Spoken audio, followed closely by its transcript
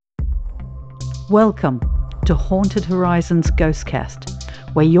Welcome to Haunted Horizons Ghostcast,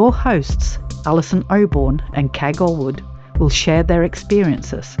 where your hosts, Alison Oborn and Cag Allwood, will share their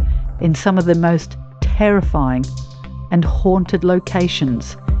experiences in some of the most terrifying and haunted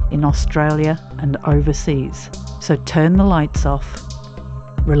locations in Australia and overseas. So turn the lights off,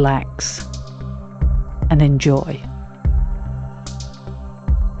 relax, and enjoy.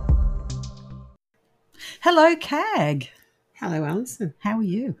 Hello, Cag. Hello, Alison. How are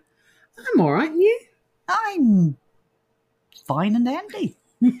you? I'm all right, and you? I'm fine and dandy.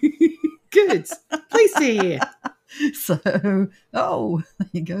 Good. Pleased to hear. So, there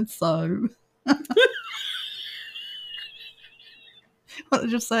you go. So, what did I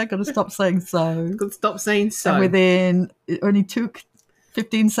just say? I got to stop saying so. Got to stop saying so. And within, it only took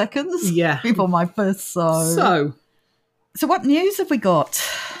 15 seconds. Yeah. Before my first so. So, what news have we got?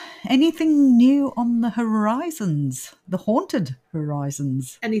 Anything new on the horizons? The haunted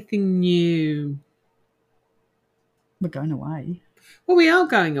horizons? Anything new? We're going away. Well, we are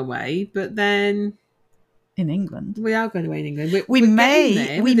going away, but then in England. We are going away in England. We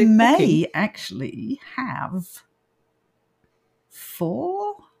may actually have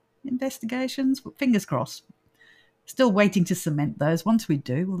 4 investigations. Fingers crossed. Still waiting to cement those. Once we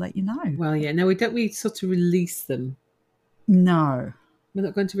do, we'll let you know. Well, yeah. No, we sort of release them. No. We're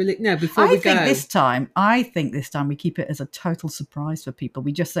not going to release. No, before we go. I think this time we keep it as a total surprise for people.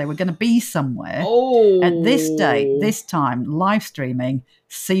 We just say we're going to be somewhere at this date, this time, live streaming,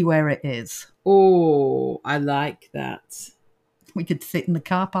 see where it is. Oh, I like that. We could sit in the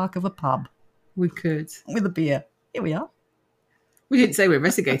car park of a pub. We could. With a beer. Here we are. We didn't say we're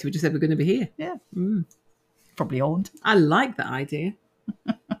investigating. We just said we're going to be here. Yeah. Probably haunted. I like that idea.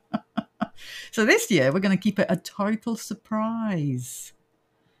 So this year, we're going to keep it a total surprise.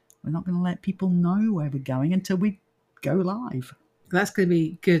 We're not going to let people know where we're going until we go live. That's going to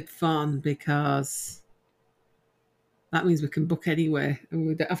be good fun because that means we can book anywhere and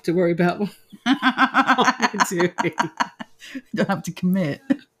we don't have to worry about what we're doing. Don't have to commit.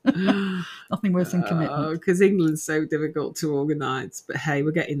 Nothing worse than commitment. Because England's so difficult to organise. But hey,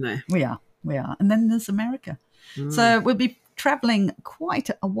 we're getting there. We are. And then there's America. So we'll be travelling quite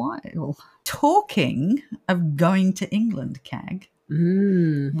a while. Talking of going to England, Cag.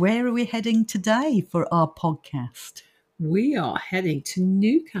 Where are we heading today for our podcast? We are heading to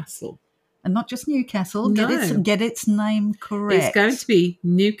Newcastle. And not just Newcastle. No. Get its name correct. It's going to be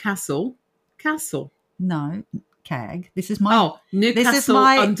Newcastle Castle. No, Cag. This is my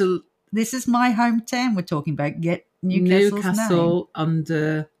Newcastle This is my hometown we're talking about. Get Newcastle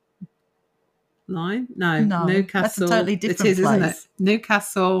under line? No, Newcastle. That's a totally different place. Isn't it?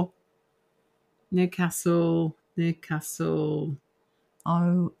 Newcastle.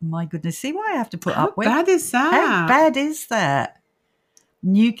 Oh my goodness. See why I have to put up with? How bad is that? How bad is that?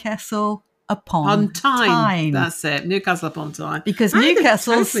 Newcastle upon Tyne. That's it. Newcastle upon Tyne. Because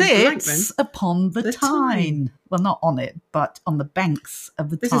Newcastle sits upon the Tyne. Well, not on it, but on the banks of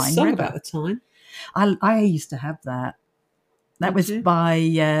the Tyne River. There's a song about the Tyne. I used to have that. That was by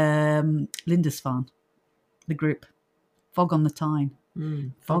Lindisfarne, the group. Fog on the Tyne.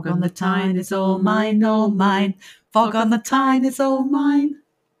 Fog on the Tyne is all mine, all mine. Fog on the Tyne is all mine.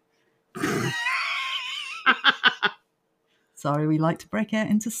 Sorry, we like to break out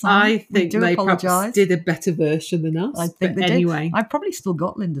into song. I think they perhaps did a better version than us. I think they anyway. did. I probably still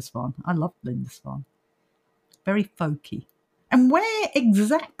got Lindisfarne. I love Lindisfarne. Very folky. And where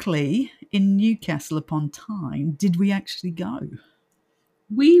exactly in Newcastle upon Tyne did we actually go?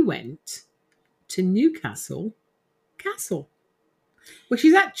 We went to Newcastle Castle, which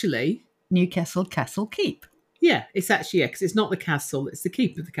is actually Newcastle Castle Keep. Yeah, it's actually, because it's not the castle, it's the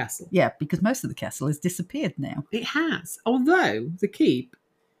keep of the castle. Yeah, because most of the castle has disappeared now. It has, although the keep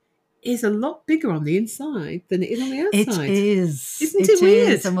is a lot bigger on the inside than it is on the outside. It is. Isn't it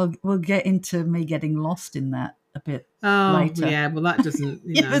weird? And we'll get into me getting lost in that a bit later. Yeah, well, that doesn't,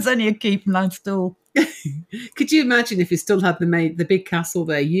 It was only a keep and I'm still... Could you imagine if you still had the big castle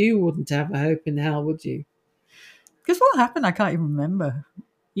there? You wouldn't have a hope in hell, would you? Because what happened, I can't even remember.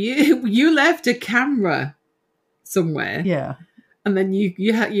 You left a camera somewhere. Yeah. And then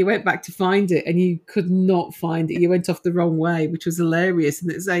you went back to find it and you could not find it. You went off the wrong way, which was hilarious.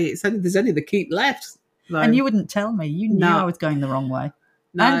 And there's only the keep left. So. And you wouldn't tell me. You knew I was going the wrong way.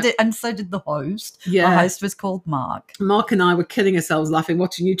 No. And so did the host. Yeah. The host was called Mark. Mark and I were killing ourselves laughing,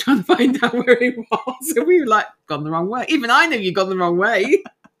 watching you trying to find out where it was. So we were like, gone the wrong way. Even I knew you'd gone the wrong way.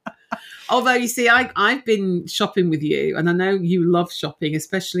 Although, you see, I've been shopping with you, and I know you love shopping,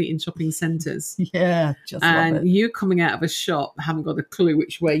 especially in shopping centres. Yeah, just love it. And you coming out of a shop haven't got a clue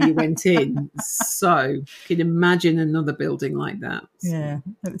which way you went in. So you can imagine another building like that. So. Yeah,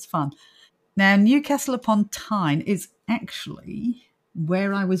 it was fun. Now, Newcastle upon Tyne is actually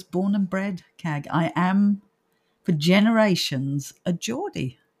where I was born and bred, Cag. I am, for generations, a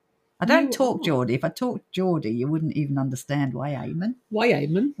Geordie. I don't You talk are. Geordie. If I talked Geordie, you wouldn't even understand why Eamon. Why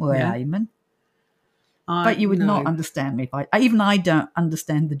Eamon? Why Yeah. Eamon. But you would not understand me if I don't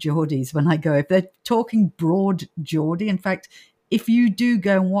understand the Geordies when I go. If they're talking broad Geordie, in fact, if you do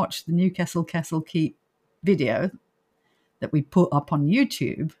go and watch the Newcastle Castle Keep video that we put up on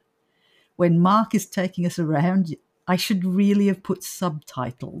YouTube, when Mark is taking us around, I should really have put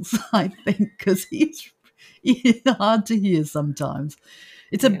subtitles, I think, because he's hard to hear sometimes.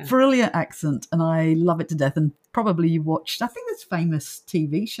 It's a brilliant accent, and I love it to death. And probably you watched, I think there's famous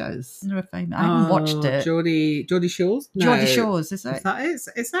TV shows. I haven't watched it. Geordie Shores? No. Geordie Shores, is it?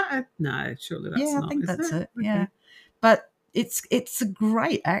 Is that a... No, surely that's not. I think that's it. Okay. Yeah. But it's a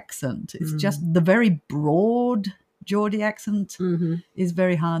great accent. It's just the very broad Geordie accent is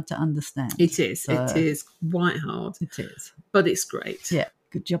very hard to understand. It is. It is quite hard. It is. But it's great. Yeah.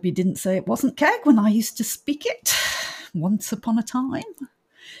 Good job you didn't say it wasn't Keg when I used to speak it once upon a time.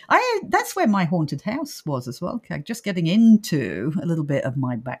 That's where my haunted house was as well, Keg. Just getting into a little bit of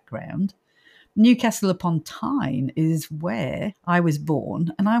my background. Newcastle upon Tyne is where I was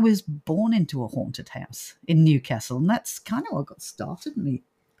born, and I was born into a haunted house in Newcastle, and that's kind of what got started me.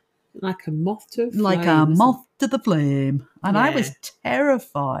 Like a moth to a flame. Like a moth to the flame. And I was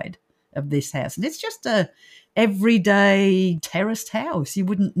terrified of this house. And it's just a everyday terraced house. You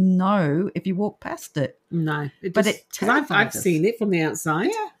wouldn't know if you walked past it. No. But it terrified I've seen it from the outside.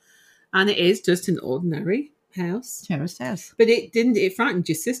 Yeah. And it is just an ordinary house. Terraced house. But it frightened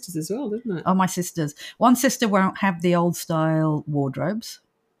your sisters as well, didn't it? Oh, my sisters. One sister won't have the old style wardrobes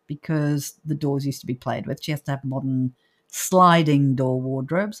because the doors used to be played with. She has to have modern sliding door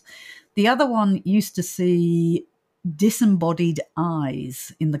wardrobes. The other one used to see disembodied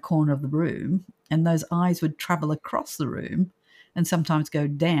eyes in the corner of the room, and those eyes would travel across the room and sometimes go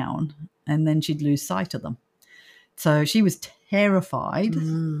down, and then she'd lose sight of them. So she was terrified.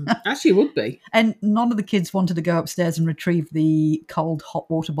 As she would be. And none of the kids wanted to go upstairs and retrieve the cold hot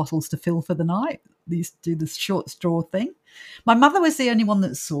water bottles to fill for the night. They used to do the short straw thing. My mother was the only one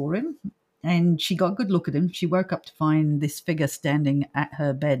that saw him, and she got a good look at him. She woke up to find this figure standing at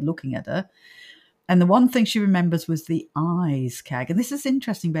her bed looking at her. And the one thing she remembers was the eyes, Cag. And this is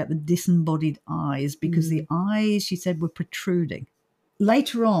interesting about the disembodied eyes, because the eyes, she said, were protruding.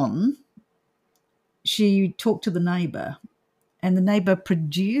 Later on, she talked to the neighbour, and the neighbour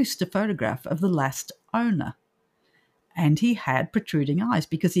produced a photograph of the last owner. And he had protruding eyes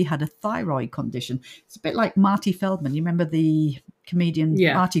because he had a thyroid condition. It's a bit like Marty Feldman. You remember the comedian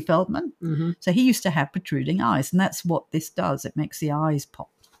Marty Feldman? Mm-hmm. So he used to have protruding eyes, and that's what this does. It makes the eyes pop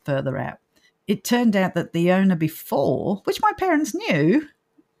further out. It turned out that the owner before, which my parents knew,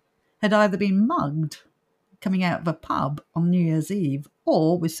 had either been mugged coming out of a pub on New Year's Eve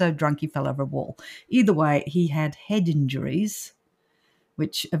or was so drunk he fell over a wall. Either way, he had head injuries,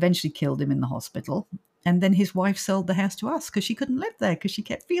 which eventually killed him in the hospital. And then his wife sold the house to us because she couldn't live there because she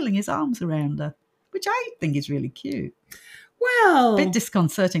kept feeling his arms around her, which I think is really cute. Well, a bit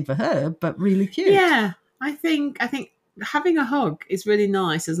disconcerting for her, but really cute. Yeah, I think having a hug is really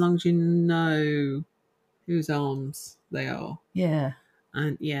nice as long as you know whose arms they are. Yeah.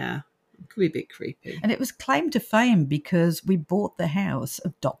 And it could be a bit creepy. And it was claim to fame because we bought the house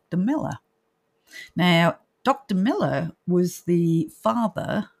of Dr. Miller. Now, Dr. Miller was the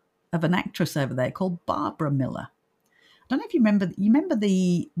father of an actress over there called Barbara Miller. I don't know if you remember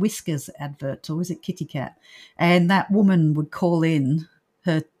the Whiskers advert, or was it Kitty Cat? And that woman would call in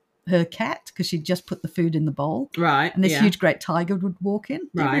her cat because she'd just put the food in the bowl. Right. And this huge great tiger would walk in.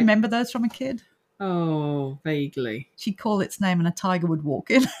 Do you remember those from a kid? Oh, vaguely. She'd call its name and a tiger would walk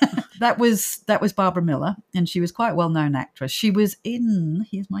in. That was Barbara Miller, and she was quite a well-known actress. She was in,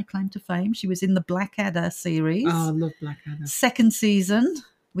 here's my claim to fame, she was in the Blackadder series. Oh, I love Blackadder. Second season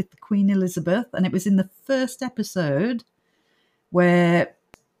with the Queen Elizabeth, and it was in the first episode where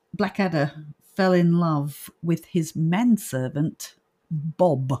Blackadder fell in love with his manservant,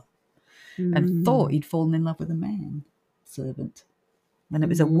 Bob, and thought he'd fallen in love with a man-servant. And it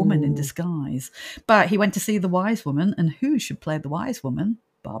was a woman in disguise. But he went to see the wise woman, and who should play the wise woman?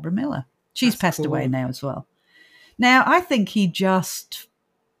 Barbara Miller. She's passed away now as well. Now, I think he just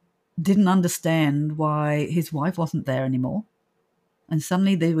didn't understand why his wife wasn't there anymore. And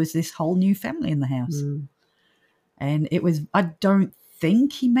suddenly there was this whole new family in the house. And it was, I don't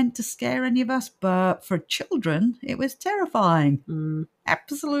think he meant to scare any of us, but for children, it was terrifying.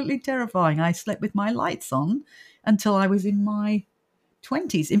 Absolutely terrifying. I slept with my lights on until I was in my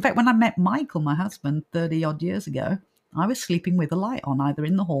 20s. In fact, when I met Michael, my husband, 30 odd years ago, I was sleeping with a light on either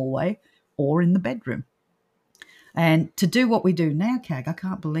in the hallway or in the bedroom. And to do what we do now, Cag, I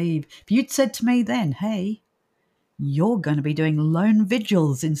can't believe if you'd said to me then, hey, you're going to be doing lone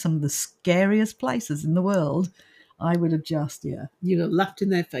vigils in some of the scariest places in the world, I would have just, You'd have laughed in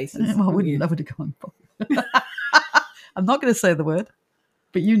their faces. I wouldn't. I would have gone. I'm not going to say the word,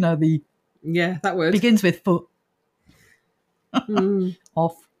 but you know that word begins with foot.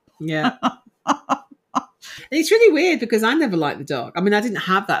 Off. Yeah. It's really weird because I never liked the dark. I mean, I didn't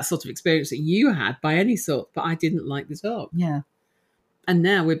have that sort of experience that you had by any sort, but I didn't like the dark. Yeah. And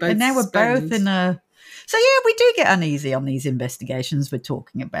now we're both. And now we're both in a. So we do get uneasy on these investigations we're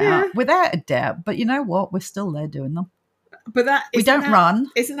talking about, without a doubt. But you know what? We're still there doing them. But we don't run.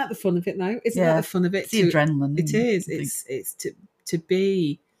 Isn't that the fun of it, though? Isn't that the fun of it? It's the adrenaline. It is. It's to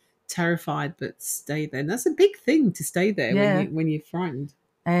be terrified but stay there. And that's a big thing, to stay there when you're frightened.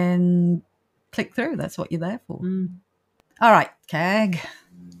 And click through. That's what you're there for. All right, Cag.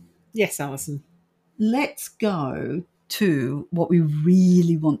 Yes, Alison. Let's go to what we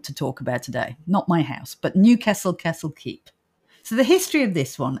really want to talk about today. Not my house, but Newcastle Castle Keep. So the history of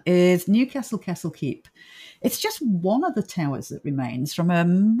this one is Newcastle Castle Keep. It's just one of the towers that remains from a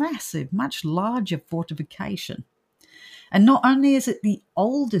massive, much larger fortification. And not only is it the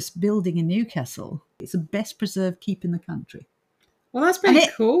oldest building in Newcastle, it's the best preserved keep in the country. Well, that's pretty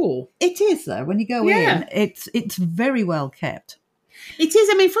cool. It is, though. When you go in, it's very well kept. It is.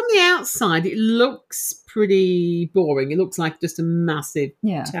 I mean, from the outside, it looks pretty boring. It looks like just a massive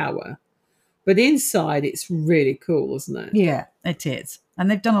tower. But inside, it's really cool, isn't it? Yeah, it is. And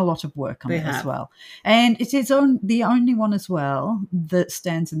they've done a lot of work on it as well. And it is the only one as well that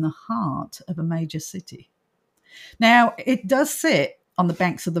stands in the heart of a major city. Now, it does sit on the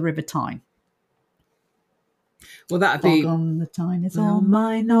banks of the River Tyne. Well, that'd be... Fog on the Tyne is all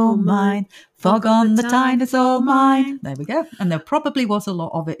mine, all mine. Fog on the Tyne is all mine. There we go. And there probably was a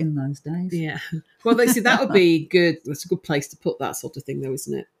lot of it in those days. Yeah. Well, they see that would be good. That's a good place to put that sort of thing, though,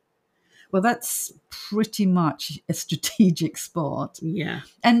 isn't it? Well, that's pretty much a strategic spot. Yeah.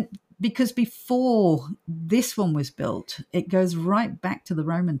 And because before this one was built, it goes right back to the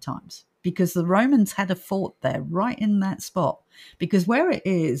Roman times, because the Romans had a fort there right in that spot. Because where it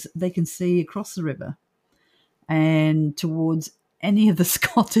is, they can see across the river and towards any of the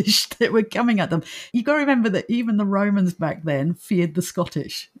Scottish that were coming at them. You've got to remember that even the Romans back then feared the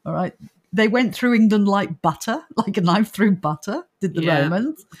Scottish, all right? They went through England like butter, like a knife through butter, did the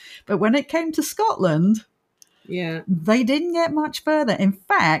Romans. But when it came to Scotland, they didn't get much further. In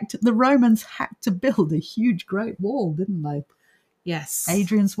fact, the Romans had to build a huge Great Wall, didn't they? Yes.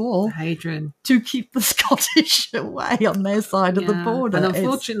 Hadrian's Wall. Hadrian. To keep the Scottish away on their side of the border. And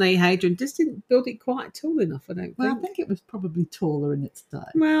unfortunately, Hadrian just didn't build it quite tall enough, I don't think. Well, I think it was probably taller in its day.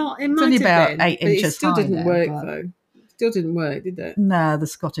 Well, it might only have about been, 8 inches high. It still didn't now, work, though. Still didn't work, did it? No, the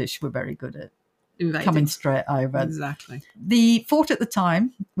Scottish were very good at invading. Coming straight over. Exactly. The fort at the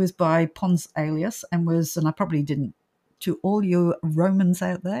time was by Pons Aelius and I probably didn't, to all you Romans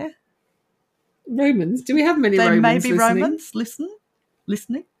out there. Romans? Do we have many Romans There may be listening? Romans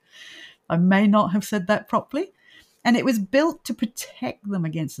listening. I may not have said that properly. And it was built to protect them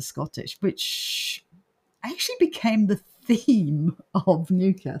against the Scottish, which actually became the theme of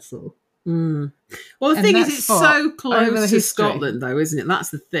Newcastle. Mm. Well, the thing is, it's so close to Scotland, though, isn't it? That's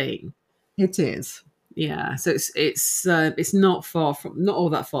the thing. It is. Yeah, so it's not all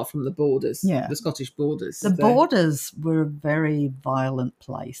that far from the borders. Yeah, the Scottish borders. The borders were a very violent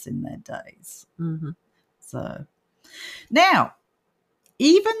place in their days. Mm-hmm. So now,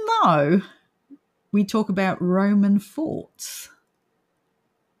 even though we talk about Roman forts,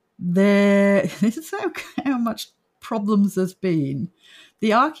 this is how much problems there's been.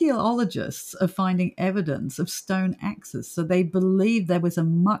 The archaeologists are finding evidence of stone axes, so they believe there was a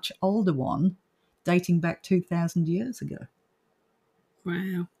much older one dating back 2,000 years ago.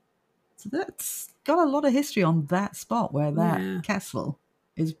 Wow. So that's got a lot of history on that spot where that castle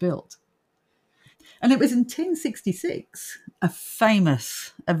is built. And it was in 1066,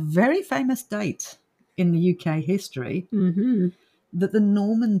 a very famous date in the UK history, that the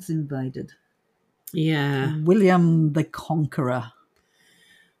Normans invaded. Yeah. William the Conqueror.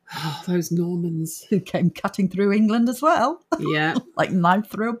 Oh, those Normans. Who came cutting through England as well. Yeah. Like knife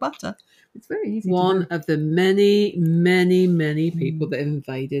through butter. It's very easy One of the many, many, many people that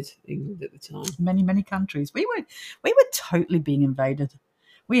invaded England at the time. Many, many countries. We were totally being invaded.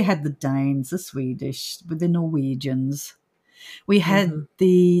 We had the Danes, the Swedish, the Norwegians. We had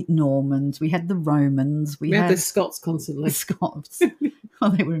the Normans. We had the Romans. We had the Scots constantly. The Scots.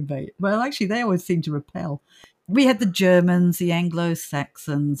 Well, they were invaded. Well, actually, they always seemed to repel. We had the Germans, the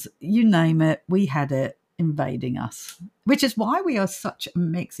Anglo-Saxons, you name it, we had it invading us, which is why we are such a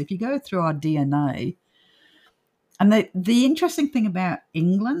mix. If you go through our DNA, and the interesting thing about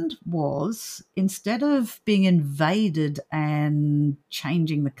England was, instead of being invaded and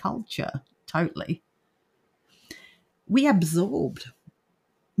changing the culture totally, we absorbed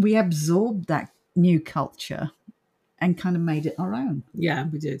that new culture and kind of made it our own. Yeah,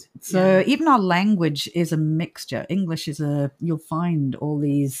 we did. So even our language is a mixture. English is you'll find all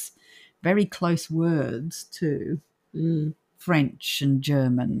these very close words to French and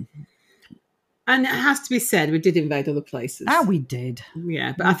German. And it has to be said, we did invade other places. Ah, we did.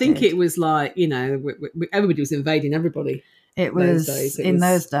 Yeah, but I think it was like, everybody was invading everybody. It was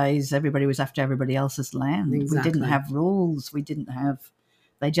those days, everybody was after everybody else's land. Exactly. We didn't have rules.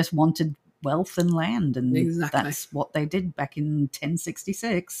 They just wanted wealth and land, and that's what they did back in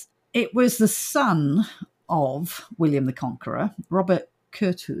 1066. It was the son of William the Conqueror, Robert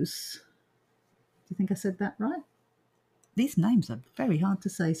Curthus. Do you think I said that right? These names are very hard to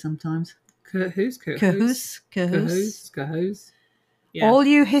say sometimes. Curthus. Yeah. All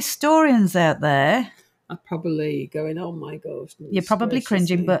you historians out there are probably going, oh my gosh. You're probably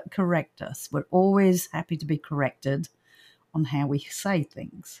cringing, but correct us. We're always happy to be corrected on how we say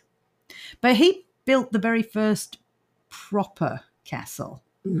things. But he built the very first proper castle.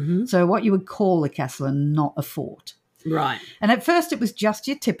 Mm-hmm. So what you would call a castle and not a fort. Right. And at first it was just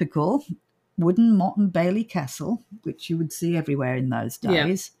your typical wooden Motte and Bailey castle, which you would see everywhere in those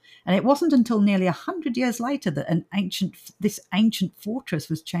days. Yeah. And it wasn't until nearly 100 years later that this ancient fortress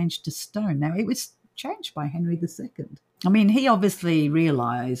was changed to stone. Now, it was changed by Henry II. I mean, he obviously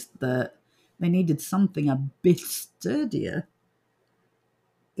realised that they needed something a bit sturdier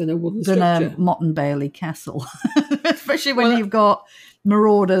than a wooden structure. Than a Motte and Bailey castle, especially when you've got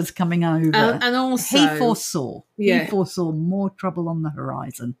marauders coming over. And also, he foresaw more trouble on the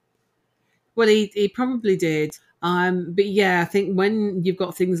horizon. Well, he probably did. But yeah, I think when you've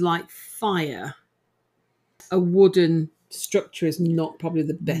got things like fire, a wooden structure is not probably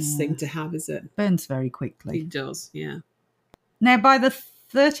the best thing to have, is it? Burns very quickly. It does, yeah. Now, by the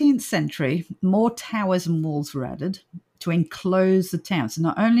 13th century, more towers and walls were added to enclose the town. So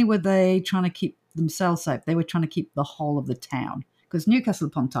not only were they trying to keep themselves safe, they were trying to keep the whole of the town. Because Newcastle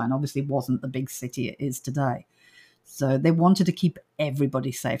upon Tyne obviously wasn't the big city it is today. So they wanted to keep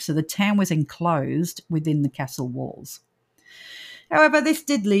everybody safe. So the town was enclosed within the castle walls. However, this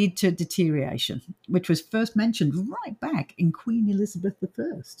did lead to deterioration, which was first mentioned right back in Queen Elizabeth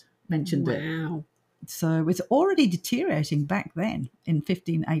I mentioned it. Wow. So it was already deteriorating back then in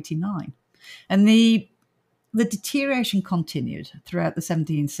 1589. And the deterioration continued throughout the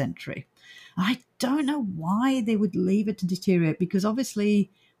 17th century. I don't know why they would leave it to deteriorate, because obviously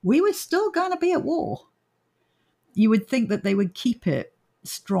we were still going to be at war. You would think that they would keep it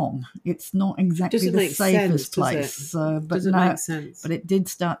strong. It's not exactly the safest place. But it did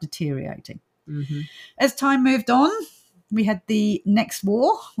start deteriorating. Mm-hmm. As time moved on, we had the next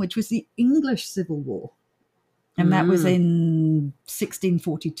war, which was the English Civil War. And that was in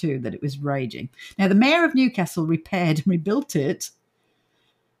 1642 that it was raging. Now, the mayor of Newcastle repaired and rebuilt it,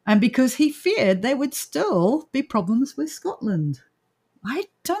 and because he feared there would still be problems with Scotland. I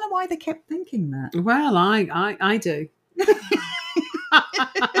don't know why they kept thinking that. Well, I do.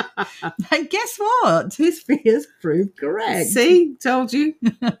 And guess what? His fears proved correct. See? Told you.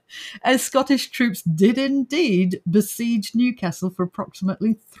 As Scottish troops did indeed besiege Newcastle for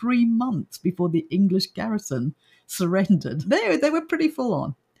approximately 3 months before the English garrison surrendered. They were pretty full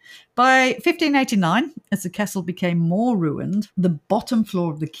on. By 1589, as the castle became more ruined, the bottom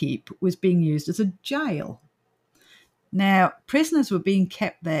floor of the keep was being used as a jail. Now, prisoners were being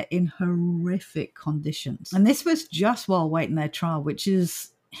kept there in horrific conditions. And this was just while waiting their trial, which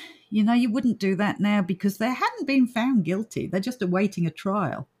is, you wouldn't do that now because they hadn't been found guilty. They're just awaiting a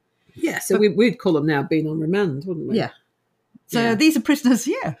trial. Yeah, so we'd call them now being on remand, wouldn't we? Yeah. So these are prisoners,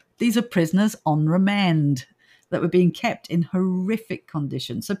 these are prisoners on remand that were being kept in horrific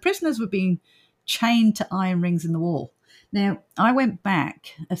conditions. So prisoners were being chained to iron rings in the wall. Now, I went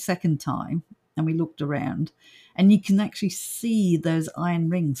back a second time and we looked around, and you can actually see those iron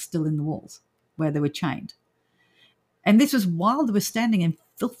rings still in the walls where they were chained. And this was while they were standing in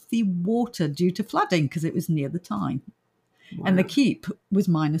filthy water due to flooding because it was near the Tyne. Wow. And the keep was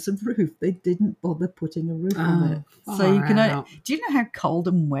minus a roof. They didn't bother putting a roof on it. So you can. Do you know how cold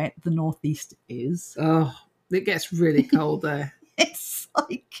and wet the northeast is? Oh, it gets really cold there. It's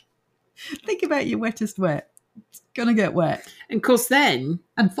like, think about your wettest wet. It's going to get wet. And of course then...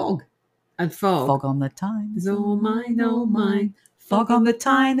 And fog. And fog. Fog on the Tyne is all mine, all mine. Fog on the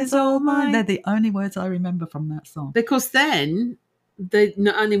Tyne is all mine. They're the only words I remember from that song. Because then they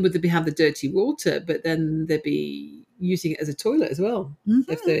not only would they have the dirty water, but then they'd be using it as a toilet as well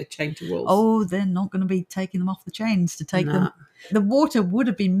if they're chained to walls. Oh, they're not going to be taking them off the chains to take them. Nah. The water would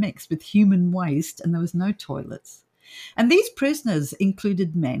have been mixed with human waste, and there was no toilets. And these prisoners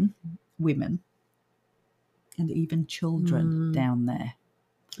included men, women, and even children down there.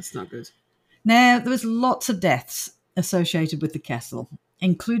 That's not good. Now, there was lots of deaths associated with the castle,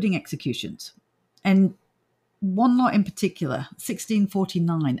 including executions. And one lot in particular,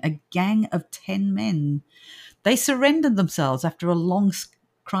 1649, a gang of 10 men, they surrendered themselves after a long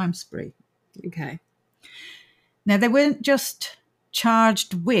crime spree. Okay. Now, they weren't just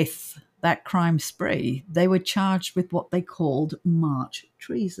charged with that crime spree, they were charged with what they called March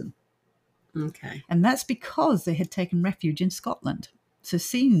treason. Okay. And that's because they had taken refuge in Scotland, so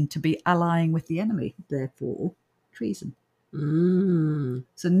seen to be allying with the enemy, therefore treason.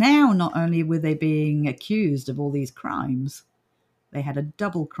 So now not only were they being accused of all these crimes, they had a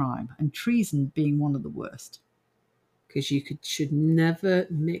double crime, and treason being one of the worst. Because you should never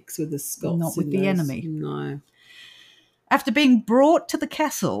mix with the Scots. Not with the enemy. No. After being brought to the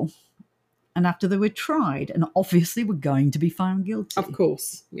castle, and after they were tried, and obviously were going to be found guilty. Of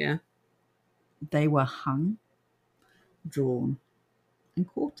course, yeah. They were hung, drawn, and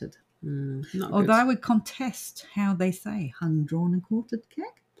quartered. Not Although good. I would contest how they say hung, drawn, and quartered,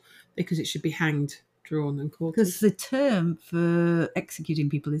 Kek. Because it should be hanged, drawn, and quartered. Because the term for executing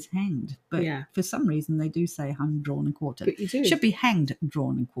people is hanged. But Yeah. for some reason, they do say hung, drawn, and quartered. But you do. It should be hanged,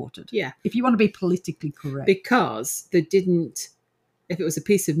 drawn, and quartered. Yeah. If you want to be politically correct. Because they didn't, if it was a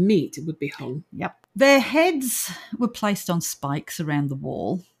piece of meat, it would be hung. Yep. Their heads were placed on spikes around the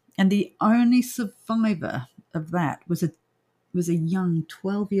wall, and the only survivor of that was a young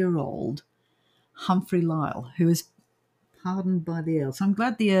 12-year-old Humphrey Lyle, who was pardoned by the Earl. So I'm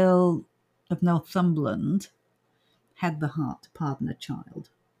glad the Earl of Northumberland had the heart to pardon a child.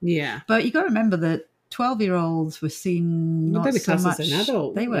 Yeah. But you got to remember that 12-year-olds were seen not they were so classed much. as an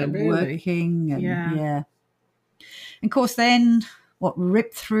adult. They were really. working, and Yeah. And of course, then what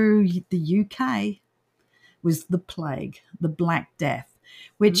ripped through the UK was the plague, the Black Death,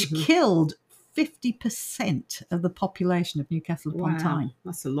 which killed 50% of the population of Newcastle upon Tyne.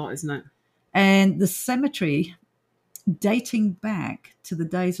 That's a lot, isn't it? And the cemetery, dating back to the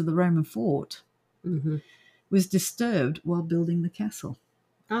days of the Roman fort, was disturbed while building the castle.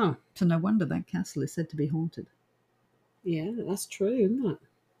 Oh. So no wonder that castle is said to be haunted. Yeah, that's true, isn't it?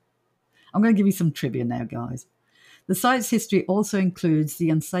 I'm going to give you some trivia now, guys. The site's history also includes the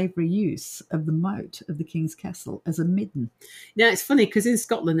unsavoury use of the moat of the King's Castle as a midden. Yeah, it's funny because in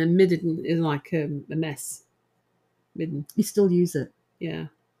Scotland, a midden is like a mess. Midden. You still use it. Yeah.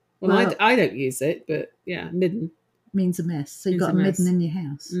 Well, I don't use it, but yeah, midden. Means a mess. So you've Means got a a mess. midden in your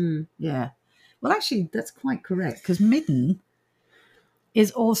house. Yeah. Well, actually, that's quite correct, because midden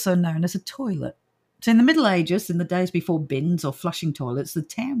is also known as a toilet. So in the Middle Ages, in the days before bins or flushing toilets, the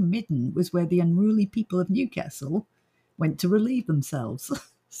town midden was where the unruly people of Newcastle went to relieve themselves.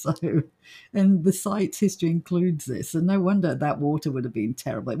 And the site's history includes this. And no wonder that water would have been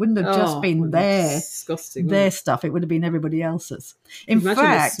terrible. It wouldn't have just been disgusting, their stuff. It would have been everybody else's. In Imagine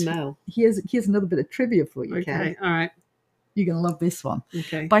fact, the smell. here's another bit of trivia for you. Okay, all right. You're going to love this one.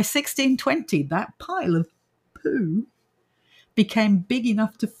 Okay. By 1620, that pile of poo became big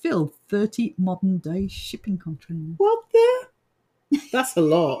enough to fill 30 modern-day shipping containers. What the? That's a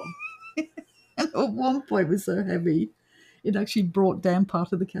lot. And at one point, it was so heavy, it actually brought down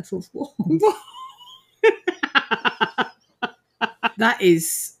part of the castle's walls. That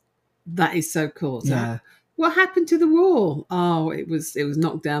is so cool. So Yeah. what happened to the wall? Oh, it was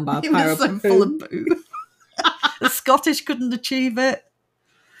knocked down by a It pile was of so poo. full of poo. The Scottish couldn't achieve it.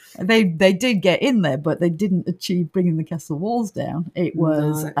 They did get in there, but they didn't achieve bringing the castle walls down. It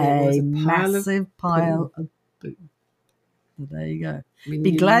was, a massive pile of poo. So there you go.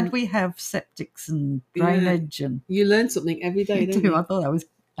 Be glad we have septics and drainage. And you learn something every day, don't you? I thought that was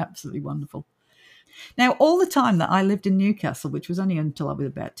absolutely wonderful. Now, all the time that I lived in Newcastle, which was only until I was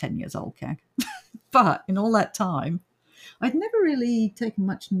about 10 years old, Kag, but in all that time, I'd never really taken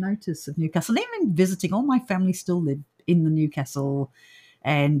much notice of Newcastle. And even visiting, all my family still lived in the Newcastle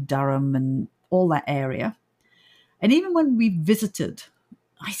and Durham and all that area. And even when we visited,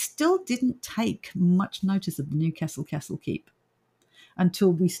 I still didn't take much notice of the Newcastle Castle Keep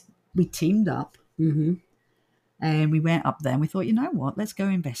until we teamed up and we went up there and we thought, you know what, let's go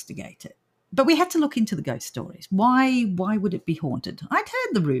investigate it. But we had to look into the ghost stories. Why would it be haunted? I'd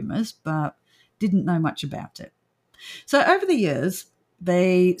heard the rumours, but didn't know much about it. So over the years,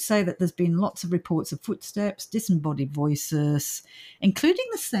 they say that there's been lots of reports of footsteps, disembodied voices, including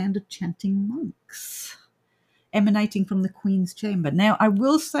the sound of chanting monks. emanating from the Queen's Chamber. Now, I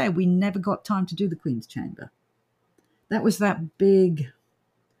will say we never got time to do the Queen's Chamber. That was that big,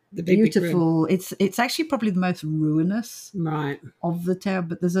 The big room. beautiful. It's actually probably the most ruinous Right. of the tower,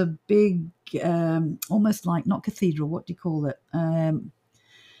 but there's a big, almost like, not cathedral, what do you call it?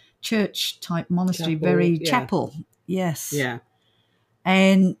 Church type monastery, chapel. Yes. Yeah.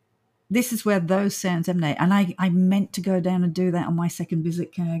 And this is where those sounds emanate. And I meant to go down and do that on my second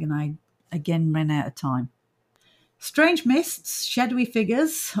visit, Cag, and I again ran out of time. Strange mists, shadowy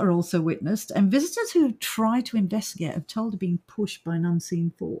figures are also witnessed, and visitors who try to investigate have told of being pushed by an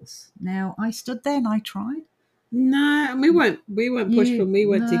unseen force. Now, I stood there and I tried. No, and we weren't pushed when we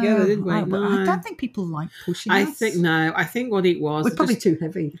went together, did we? I No. don't think people like pushing I us. think what it was. We're probably too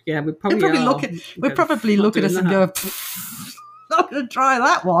heavy. Yeah, we We'd probably probably look at us and go, not going to try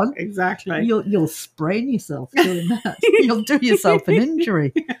that one. Exactly. You'll sprain yourself doing that. You'll do yourself an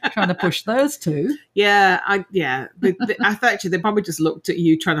injury trying to push those two. Yeah, I thought actually they probably just looked at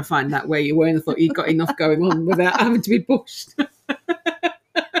you trying to find out where you were and thought you'd got enough going on without having to be pushed.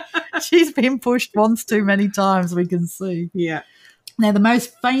 She's been pushed once too many times, we can see. Yeah. Now, the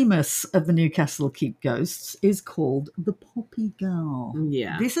most famous of the Newcastle Keep ghosts is called the Poppy Girl.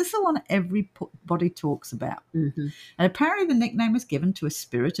 Yeah. This is the one everybody talks about. Mm-hmm. And apparently the nickname was given to a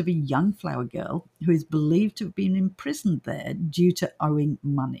spirit of a young flower girl who is believed to have been imprisoned there due to owing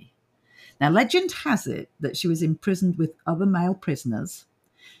money. Now, legend has it that she was imprisoned with other male prisoners.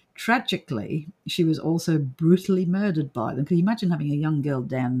 Tragically, she was also brutally murdered by them. Can you imagine having a young girl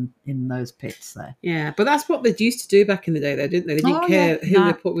down in those pits there? Yeah, but that's what they used to do back in the day, though, didn't they? They didn't care who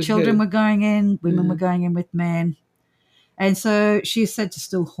they put with children who. were going in, women were going in with men. And so she is said to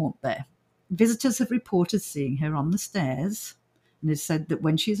still haunt there. Visitors have reported seeing her on the stairs, and it's said that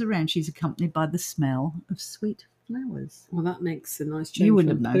when she's around, she's accompanied by the smell of sweet flowers. Well, that makes a nice change. You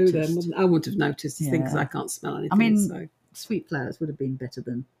wouldn't from have poo noticed. then, I wouldn't have noticed the thing because Yeah. I can't smell anything. I mean, so. Sweet flowers would have been better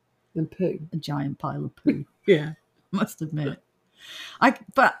than poo. a giant pile of poo. Yeah. Must admit.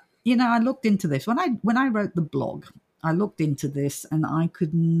 But I looked into this. When I wrote the blog, I looked into this and I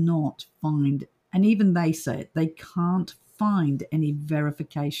could not find, and even they say it, they can't find any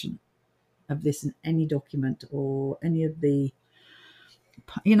verification of this in any document or any of the,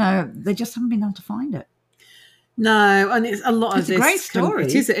 they just haven't been able to find it. No, and it's a lot of this. It's a great story.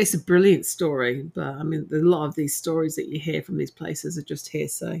 It's a brilliant story, but I mean, a lot of these stories that you hear from these places are just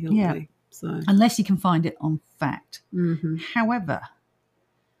hearsay, aren't they? So unless you can find it on fact. Mm-hmm. However,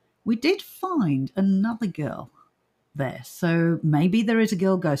 we did find another girl there, so maybe there is a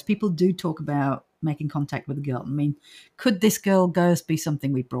girl ghost. People do talk about making contact with a girl. I mean, could this girl ghost be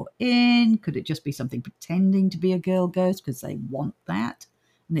something we brought in? Could it just be something pretending to be a girl ghost because they want that?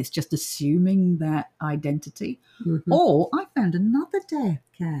 And it's just assuming that identity. Mm-hmm. Or I found another death,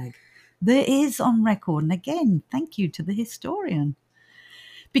 Cag. There is on record. And again, thank you to the historian.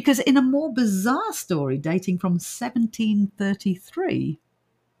 Because in a more bizarre story dating from 1733,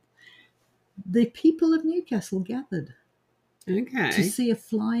 the people of Newcastle gathered to see a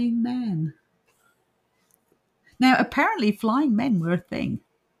flying man. Now, apparently flying men were a thing.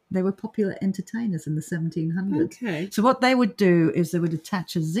 They were popular entertainers in the 1700s. Okay. So what they would do is they would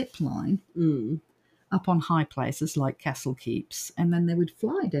attach a zip line up on high places like castle keeps, and then they would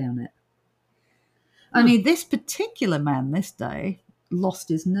fly down it. Only this particular man this day lost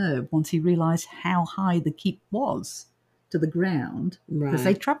his nerve once he realised how high the keep was to the ground, because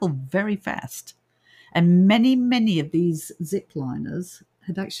they travel very fast. And many, many of these zip liners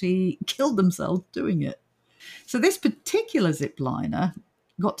had actually killed themselves doing it. So this particular zip liner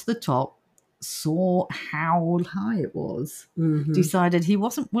got to the top, saw how high it was, decided he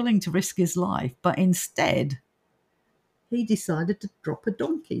wasn't willing to risk his life, but instead he decided to drop a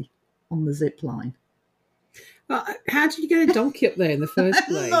donkey on the zip line. Well, how did you get a donkey up there in the first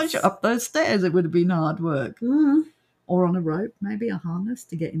place? Not sure. Up those stairs, it would have been hard work. Mm. Or on a rope, maybe a harness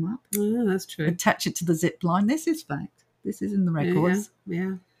to get him up. Oh, that's true. Attach it to the zip line. This is fact. This is in the records.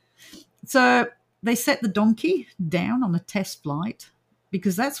 Yeah. So they set the donkey down on a test flight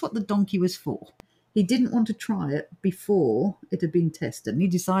because that's what the donkey was for. He didn't want to try it before it had been tested, and he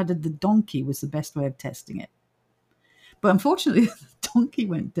decided the donkey was the best way of testing it. But unfortunately, the donkey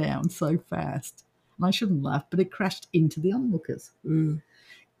went down so fast, and I shouldn't laugh, but it crashed into the onlookers,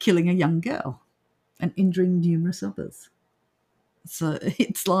 killing a young girl and injuring numerous others. So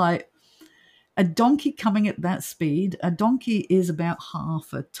it's like a donkey coming at that speed. A donkey is about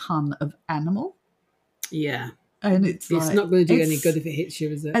half a ton of animal. Yeah. And it's not going to do any good if it hits you,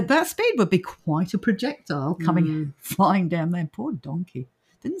 is it? At that speed would be quite a projectile coming, flying down there. Poor donkey.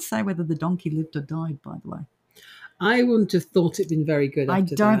 Didn't say whether the donkey lived or died, by the way. I wouldn't have thought it'd been very good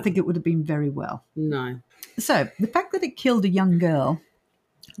after that. I don't think it would have been very well. No. So the fact that it killed a young girl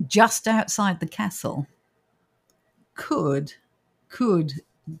just outside the castle, could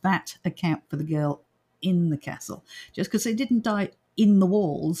that account for the girl in the castle? Just because they didn't die in the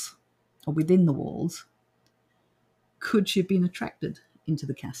walls or within the walls, could she have been attracted into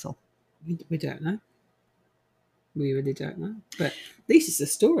the castle? We don't know. We really don't know. But at least it's a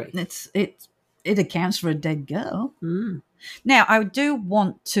story. It accounts for a dead girl. Mm. Now, I do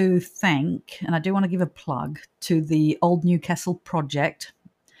want to thank, and I do want to give a plug to the Old Newcastle Project,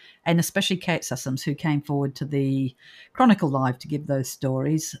 and especially Kate Sussums, who came forward to the Chronicle Live to give those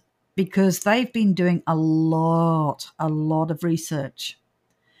stories, because they've been doing a lot of research.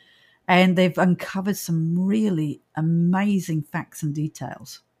 And they've uncovered some really amazing facts and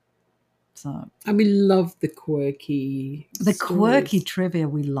details. So, And we love the quirky trivia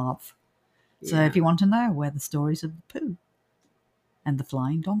we love. So if you want to know where the stories of the poo and the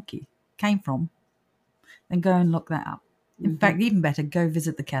flying donkey came from, then go and look that up. In fact, even better, go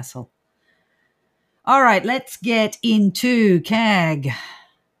visit the castle. All right, let's get into CAG.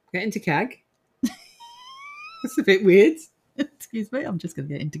 Get into CAG? That's a bit weird. Excuse me, I'm just going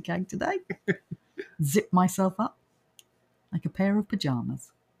to get into CAG today. Zip myself up like a pair of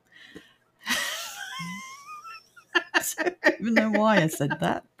pajamas. I don't even know why I said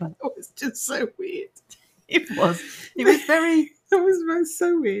that, but It was just so weird. it was very... It was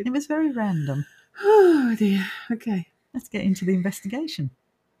so weird. It was very random. Oh, dear. Okay. Let's get into the investigation.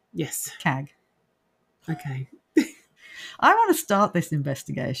 Yes. CAG. Okay. I want to start this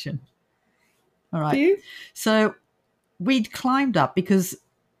investigation. All right. Do you? So we'd climbed up because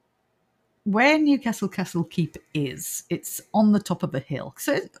where Newcastle Castle Keep is, it's on the top of a hill.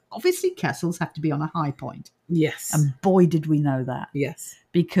 So obviously castles have to be on a high point. Yes. And boy, did we know that. Yes.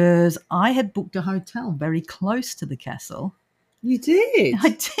 Because I had booked a hotel very close to the castle. You did?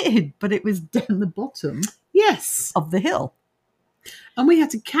 I did, but it was down the bottom Yes. of the hill. And we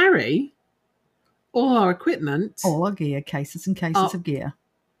had to carry all our equipment. All our gear, cases and cases of gear.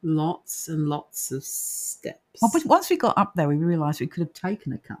 Lots and lots of steps. Well, but once we got up there, we realised we could have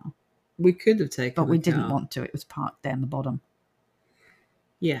taken a car. We could have taken But we a didn't car. want to. It was parked down the bottom.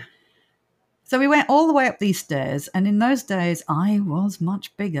 Yeah. So we went all the way up these stairs, and in those days, I was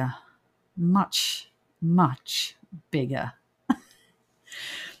much bigger. Much, much bigger.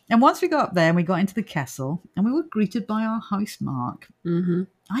 And once we got up there and we got into the castle, and we were greeted by our host, Mark,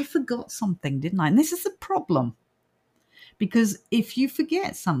 I forgot something, didn't I? And this is the problem. Because if you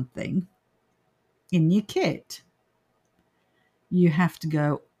forget something in your kit, you have to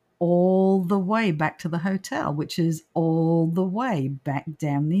go all the way back to the hotel, which is all the way back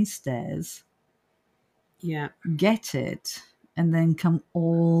down these stairs. Yeah. Get it, and then come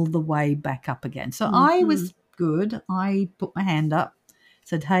all the way back up again. So I was good. I put my hand up,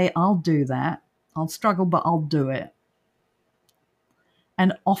 said, hey, I'll do that. I'll struggle, but I'll do it.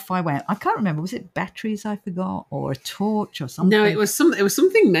 And off I went. I can't remember. Was it batteries I forgot or a torch or something? No, it was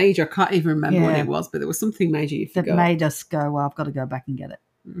something major. I can't even remember what it was, but there was something major you forgot. That made us go, well, I've got to go back and get it.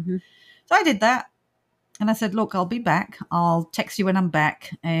 So I did that. And I said, look, I'll be back. I'll text you when I'm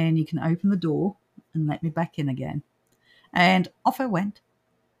back and you can open the door and let me back in again. And off I went.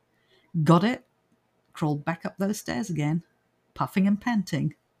 Got it. Crawled back up those stairs again, puffing and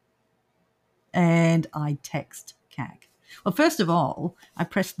panting. And I text CAG. Well, first of all, I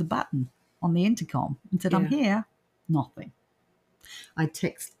pressed the button on the intercom and said, I'm here. Nothing. I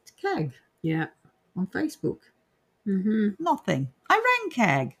texted CAG. Yeah. On Facebook. Nothing. I rang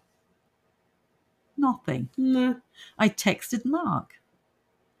CAG. Nothing. No. I texted Mark.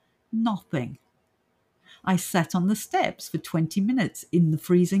 Nothing. I sat on the steps for 20 minutes in the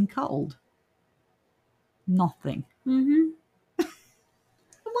freezing cold. Nothing. And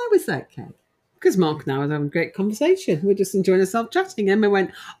why was that, CAG? Because Mark and I was having a great conversation. We're just enjoying ourselves chatting. And we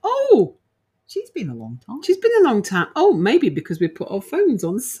went, oh, she's been a long time. She's been a long time. Oh, maybe because we put our phones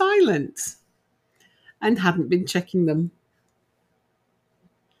on silent and hadn't been checking them,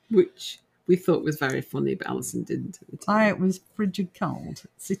 which we thought was very funny, but Alison didn't. It was frigid cold,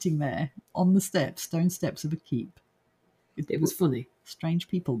 sitting there on the steps, stone steps of a keep. It was funny. Strange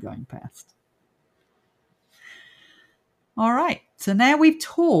people going past. All right, so now we've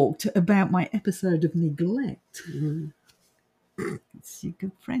talked about my episode of neglect. It's your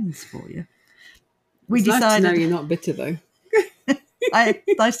good friends for you. We it's decided. Nice to know you're not bitter, though.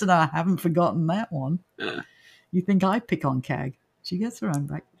 Nice to know I haven't forgotten that one. You think I pick on CAG? She gets her own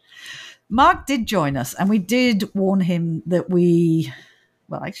back. Mark did join us, and we did warn him that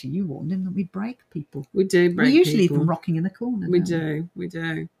well, actually, you warned him that we break people. We do break people. We usually leave them rocking in a corner. We do.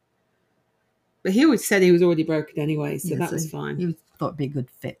 But he always said he was already broken anyway, so that was fine. He thought it'd be a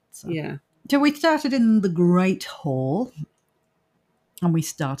good fit. So. Yeah. So we started in the Great Hall, and we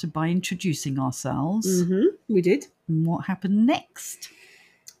started by introducing ourselves. We did. And what happened next?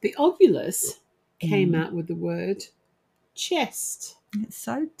 The ovulus came out with the word chest. It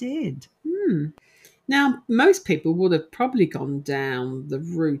so did. Now, most people would have probably gone down the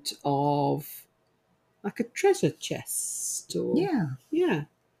route of like a treasure chest or yeah.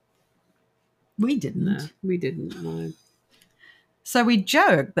 We didn't. No, we didn't. No. So we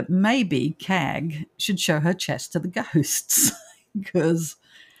joked that maybe Cag should show her chest to the ghosts because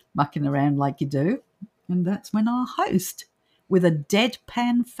mucking around like you do. And that's when our host, with a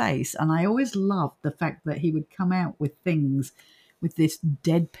deadpan face, and I always loved the fact that he would come out with things with this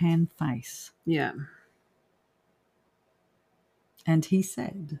deadpan face. Yeah. And he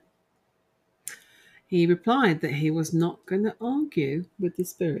said, he replied that he was not going to argue with the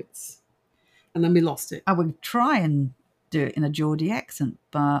spirits. And then we lost it. I would try and do it in a Geordie accent,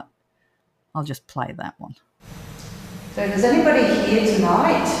 but I'll just play that one. So does anybody here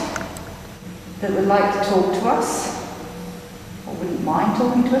tonight that would like to talk to us? Or wouldn't mind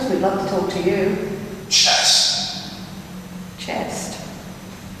talking to us? We'd love to talk to you. Chest. Chest.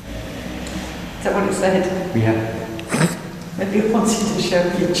 Is that what it said? Yeah. Maybe it wants you to show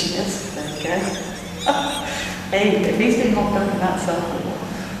me your chest. Okay. Hey, if he's been locked up in that cell for a while.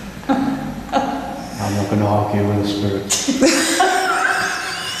 I'm not going to argue with the spirit.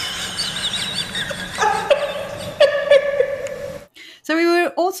 So we were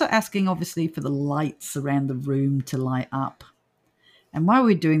also asking, obviously, for the lights around the room to light up. And while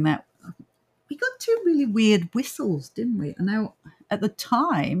we were doing that, we got two really weird whistles, didn't we? And now, at the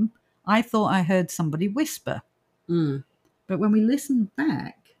time, I thought I heard somebody whisper. But when we listened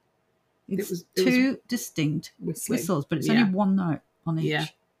back, it was two distinct whistles, but it's only one note on each. Yeah.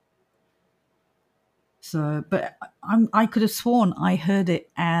 So, but I could have sworn I heard it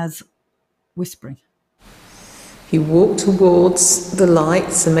as whispering. You walk towards the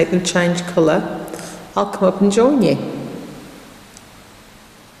lights and make them change colour. I'll come up and join you.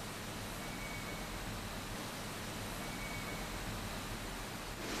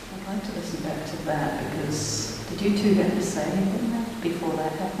 I'd like to listen back to that because did you two ever say anything before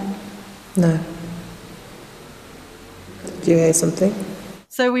that happened? No. Do you hear something?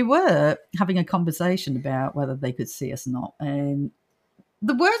 So we were having a conversation about whether they could see us or not. And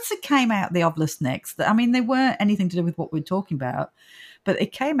the words that came out the ovulus next, I mean, they weren't anything to do with what we were talking about, but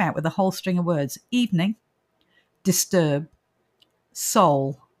it came out with a whole string of words: evening, disturb,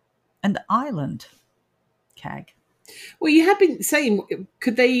 soul, and island. Cag. Well, you have been saying,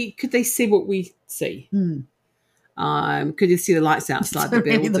 could they see what we see? Could you see the lights outside So the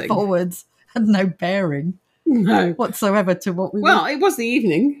building? really the four words had no bearing whatsoever to what we Well, it was the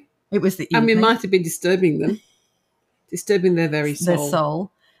evening. It was the evening. And we might have been disturbing them. Disturbing their very soul. Their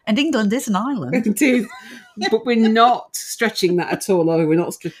soul. And England is an island. It is. But we're not stretching that at all, are we?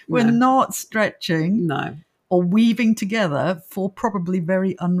 We're not stretching No. or weaving together for probably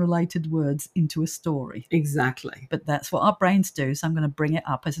very unrelated words into a story. Exactly. But that's what our brains do, so I'm going to bring it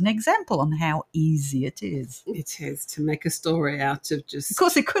up as an example on how easy it is. It is to make a story out of just... Of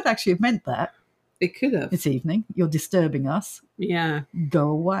course, it could actually have meant that. It could have. This evening, you're disturbing us. Yeah. Go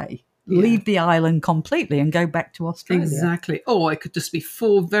away. Yeah. Leave the island completely and go back to Australia. Exactly. Or it could just be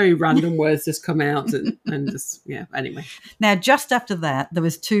four very random words just come out and just, anyway. Now, just after that, there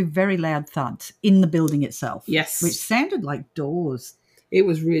was two very loud thuds in the building itself. Yes. Which sounded like doors. It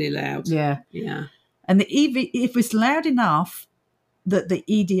was really loud. Yeah. Yeah. And it was loud enough that the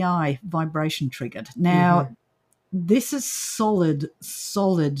EDI vibration triggered. Now, this is solid.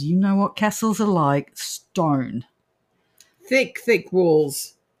 You know what castles are like? Stone. Thick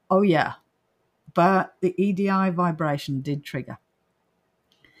walls. Oh, yeah. But the EDI vibration did trigger.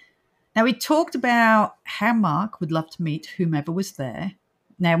 Now, we talked about how Mark would love to meet whomever was there.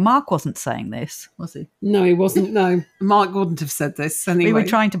 Now, Mark wasn't saying this, was he? No, he wasn't. No, Mark wouldn't have said this anyway. We were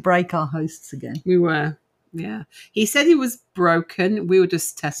trying to break our hosts again. We were, yeah. He said he was broken. We were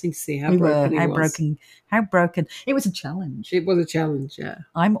just testing to see how broken he was. How broken. It was a challenge. It was a challenge, yeah.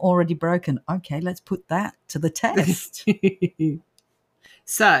 I'm already broken. Okay, let's put that to the test.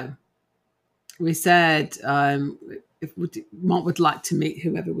 So, we said Mark would like to meet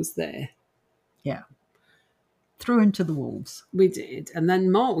whoever was there. Yeah. Threw him to the wolves. We did. And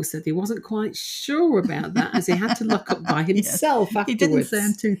then Mark said he wasn't quite sure about that as he had to look up by himself afterwards. He didn't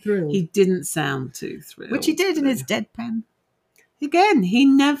sound too thrilled. Which he did in his deadpan. Again, he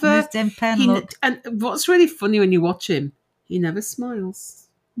never... His deadpan look. And what's really funny when you watch him, he never smiles.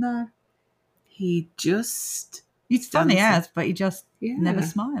 No. He just... He's funny as, but he just never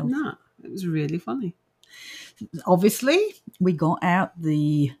smiles. No, it was really funny. Obviously, we got out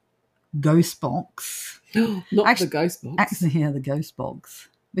the ghost box. Not the ghost box. Actually, yeah, the ghost box.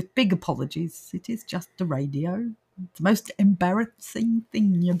 With big apologies, it is just a radio. It's the most embarrassing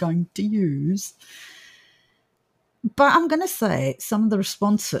thing you're going to use. But I'm going to say some of the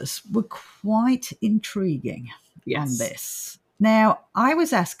responses were quite intriguing on this. Now, I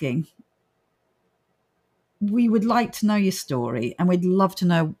was asking, we would like to know your story and we'd love to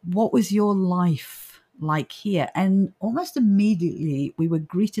know what was your life like here. And almost immediately we were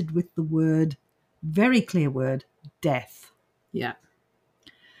greeted with the word, very clear word, death. Yeah.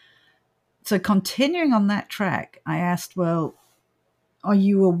 So continuing on that track, I asked, well, are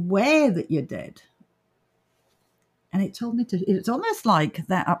you aware that you're dead? And it told me to, it's almost like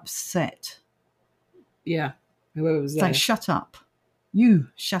that upset. Yeah. Whoever was It's there. like, shut up. You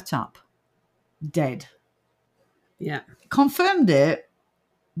shut up. Dead. Yeah. Confirmed it,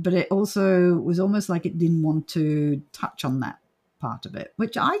 but it also was almost like it didn't want to touch on that part of it,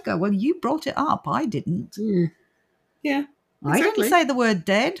 which I go, well, you brought it up. I didn't. Yeah. I didn't say the word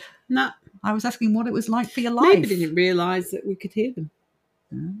dead. No. I was asking what it was like for your life. Maybe didn't realise that we could hear them.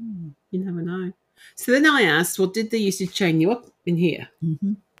 Oh. You never know. So then I asked, well, did they used to chain you up in here?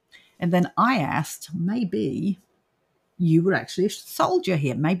 Mm-hmm. And then I asked, maybe you were actually a soldier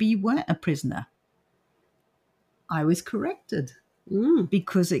here. Maybe you weren't a prisoner. I was corrected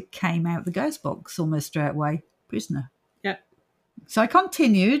because it came out the ghost box almost straight away, prisoner. Yeah. So I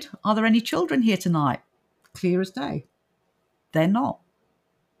continued, are there any children here tonight? Clear as day. They're not.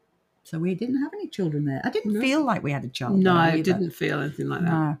 So we didn't have any children there. I didn't feel like we had a child No, there I either. didn't feel anything like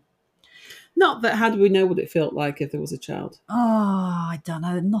that. No. Not that, how do we know what it felt like if there was a child? Oh, I don't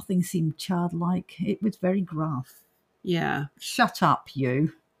know. Nothing seemed childlike. It was very gruff. Yeah. Shut up,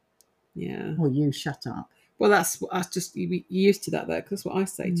 you. Yeah. Or you shut up. Well, that's just, you're used to that there, because that's what I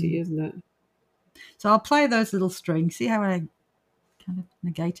say to you, isn't it? So I'll play those little strings. See how I kind of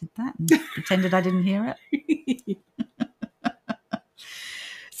negated that and pretended I didn't hear it?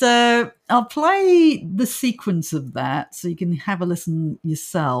 So I'll play the sequence of that so you can have a listen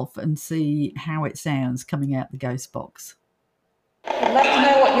yourself and see how it sounds coming out the ghost box. I'd love to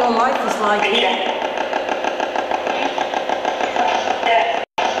know what your life is like here.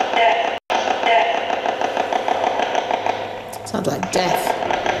 Sounds like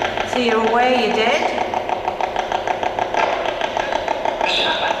death. So you're aware you're dead?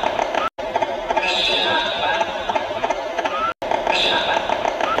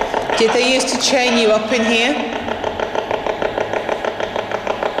 Did they used to chain you up in here?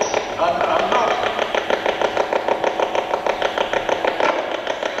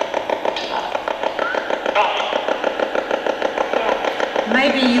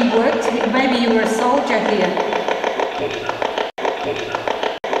 Maybe you were a soldier here.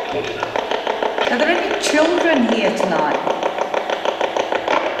 Are there any children here tonight?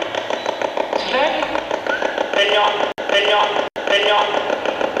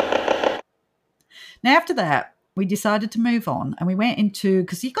 Now, after that, we decided to move on and we went into,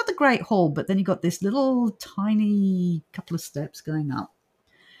 because you've got the Great Hall, but then you've got this little tiny couple of steps going up.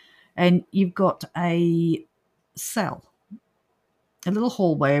 And you've got a cell, a little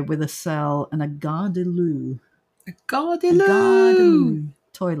hallway with a cell and a garde-lou. A garde-lou. A garde-lou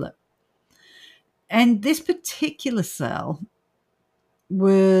toilet. And this particular cell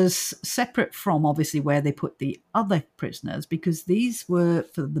was separate from, obviously, where they put the other prisoners, because these were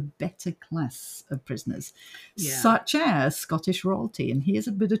for the better class of prisoners, such as Scottish royalty. And here's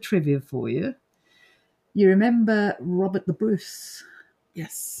a bit of trivia for you. You remember Robert the Bruce?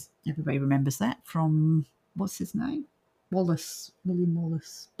 Yes. Everybody remembers that from, what's his name? Wallace, William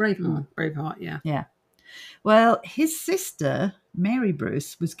Wallace, Braveheart. Braveheart, yeah. Yeah. Well, his sister, Mary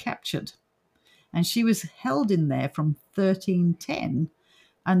Bruce, was captured. And she was held in there from 1310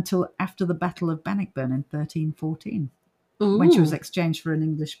 until after the Battle of Bannockburn in 1314, when she was exchanged for an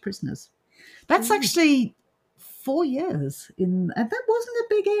English prisoners. That's actually 4 years and that wasn't a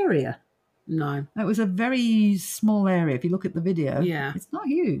big area. No. That was a very small area. If you look at the video, it's not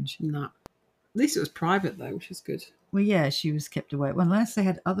huge. No. At least it was private, though, which is good. Well, yeah, she was kept away. Well, unless they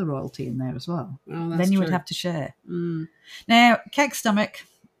had other royalty in there as well. Oh, that's then you true. would have to share. Now, Keg's stomach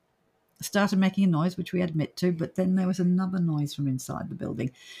started making a noise, which we admit to, but then there was another noise from inside the building.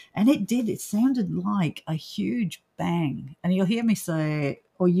 And it sounded like a huge bang. And you'll hear me say,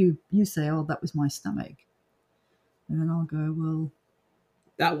 or you say, oh, that was my stomach. And then I'll go, well,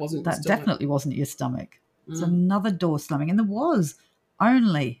 that definitely wasn't your stomach. It's another door slamming. And there was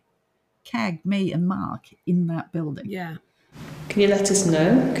only Keg, me and Mark in that building. Yeah. Can you let us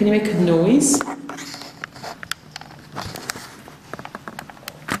know? Can you make a noise?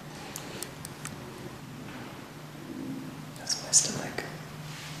 That's my stomach.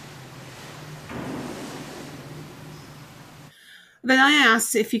 then I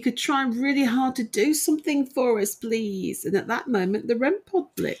asked if you could try really hard to do something for us, please. And at that moment, the REM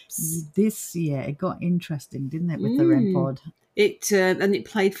pod blips. It got interesting, didn't it, with the REM pod? And it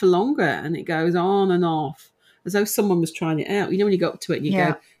played for longer, and it goes on and off as though someone was trying it out. You know, when you go up to it and you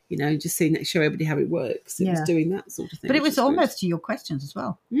go, you know, just show everybody how it works. It was doing that sort of thing. But it was almost to your questions as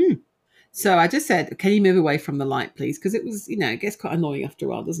well. So I just said, can you move away from the light, please? Because it was, you know, it gets quite annoying after a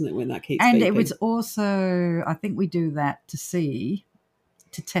while, doesn't it, when that keeps And beeping? it was also, I think we do that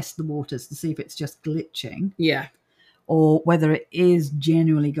to test the waters, to see if it's just glitching. Yeah. Or whether it is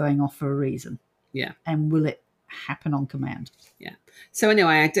genuinely going off for a reason. Yeah. And will it happen on command? Yeah. So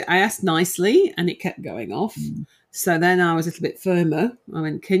anyway, I asked nicely, and it kept going off. So then I was a little bit firmer. I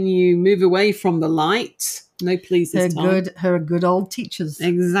went, can you move away from the light? No, please, this time. Her good old teacher's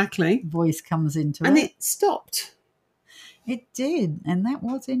voice comes into it. And it stopped. It did. And that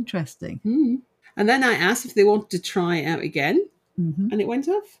was interesting. And then I asked if they wanted to try it out again. And it went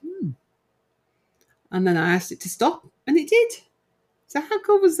off. And then I asked it to stop, and it did. So how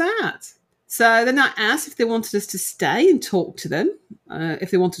cool was that? So then I asked if they wanted us to stay and talk to them, if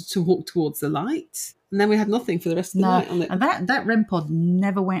they wanted to walk towards the light. And then we had nothing for the rest of the night on it. And that REM pod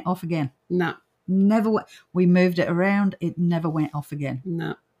never went off again. No. Never. We moved it around. It never went off again.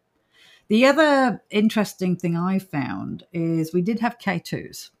 No. The other interesting thing I found is we did have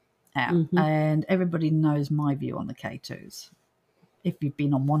K2s out, and everybody knows my view on the K2s. If you've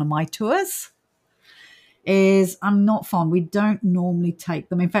been on one of my tours, is I'm not fond. We don't normally take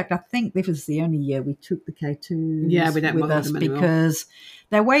them. In fact, I think this was the only year we took the K2s we don't with us because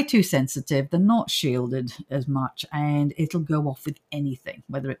they're way too sensitive. They're not shielded as much, and it'll go off with anything,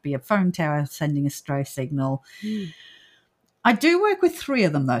 whether it be a phone tower sending a stray signal. I do work with 3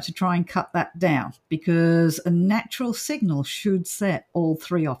 of them, though, to try and cut that down, because a natural signal should set all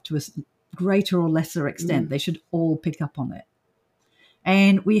 3 off to a greater or lesser extent. They should all pick up on it.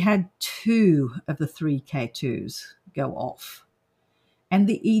 And we had 2 of the 3 K2s go off, and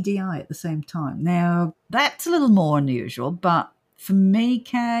the EDI at the same time. Now, that's a little more unusual, but for me,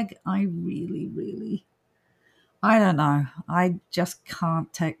 CAG, I really, I don't know. I just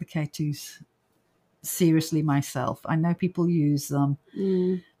can't take the K2s seriously myself. I know people use them,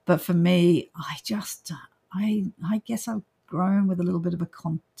 but for me, I guess I've grown with a little bit of a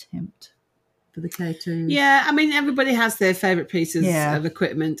contempt for the K2s. Yeah, I mean, everybody has their favourite pieces of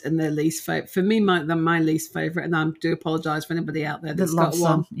equipment and their least favourite. For me, my least favourite, and I do apologise for anybody out there that's got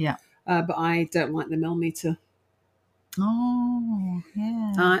one. But I don't like the millimetre. Oh,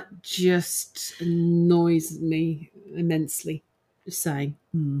 yeah. That just annoys me immensely. Just saying.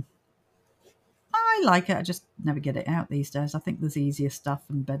 I like it. I just never get it out these days. I think there's easier stuff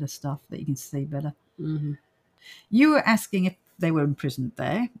and better stuff that you can see better. You were asking if they were imprisoned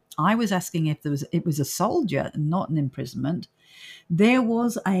there. I was asking if it was a soldier and not an imprisonment. There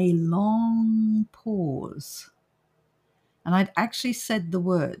was a long pause. And I'd actually said the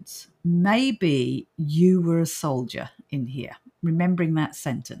words, maybe you were a soldier in here, remembering that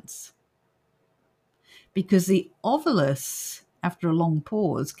sentence. Because the Ovilus, after a long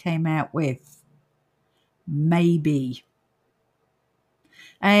pause, came out with, maybe.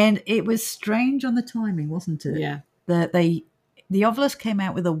 And it was strange on the timing, wasn't it? Yeah. The Ovilus came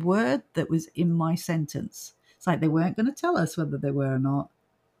out with a word that was in my sentence. It's like they weren't going to tell us whether they were or not.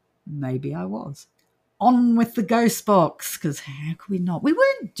 Maybe I was. On with the ghost box, because how could we not?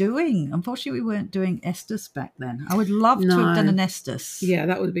 Unfortunately, we weren't doing Estes back then. I would love to have done an Estes. Yeah,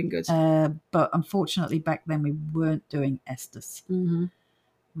 that would have been good. But unfortunately, back then we weren't doing Estes. We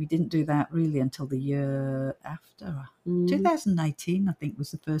didn't do that really until the year after. 2018, I think,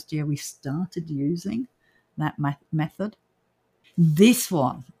 was the first year we started using that method. This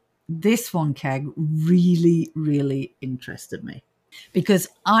one, CAG, really, really interested me. Because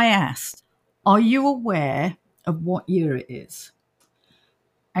I asked, are you aware of what year it is?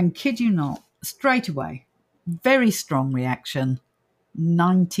 And kid you not, straight away, very strong reaction,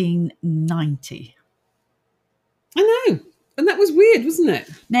 1990. I know. And that was weird, wasn't it?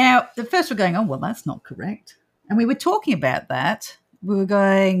 Now, at first we're going, oh, well, that's not correct. And we were talking about that. We were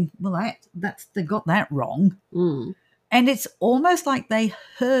going, well, they got that wrong. And it's almost like they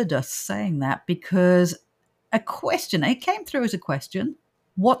heard us saying that, because it came through as a question.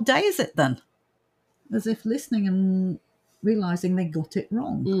 What day is it then? As if listening and realising they got it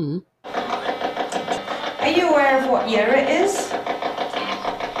wrong. Are you aware of what year it is?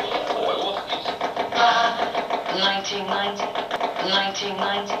 1990.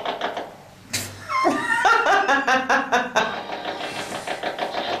 1990.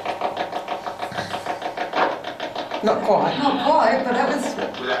 Not quite. Not quite, but that was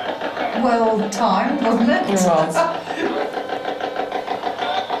well timed, wasn't it? It was.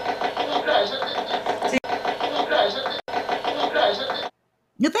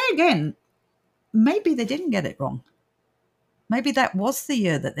 Now, there again, maybe they didn't get it wrong. Maybe that was the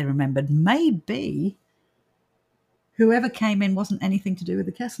year that they remembered. Maybe whoever came in wasn't anything to do with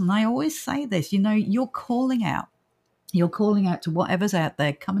the castle. And I always say this, you're calling out. You're calling out to whatever's out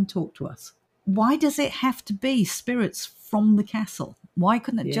there, come and talk to us. Why does it have to be spirits from the castle? Why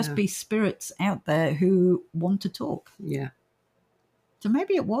couldn't it just be spirits out there who want to talk? Yeah. So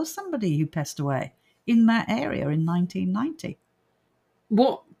maybe it was somebody who passed away in that area in 1990.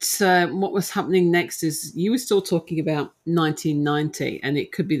 What was happening next is you were still talking about 1990, and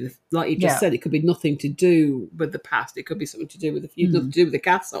it could be like you just said, it could be nothing to do with the past. It could be something to do with the future, nothing to do with the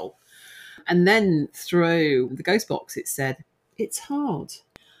castle. And then through the ghost box, it said it's hard,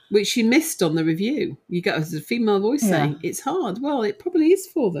 which you missed on the review. You got a female voice saying it's hard. Well, it probably is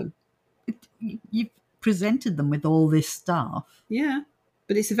for them. You've presented them with all this stuff. Yeah,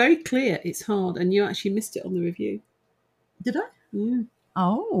 but it's very clear it's hard, and you actually missed it on the review. Did I? Yeah.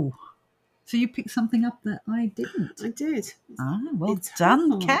 Oh, so you picked something up that I didn't. I did. Ah, well It's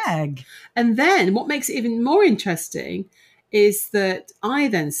done, hard. CAG. And then what makes it even more interesting is that I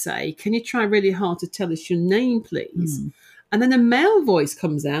then say, can you try really hard to tell us your name, please? And then a male voice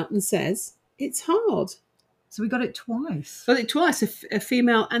comes out and says, it's hard. So we got it twice. Got it twice, a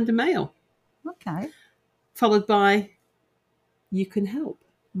female and a male. Okay. Followed by, you can help.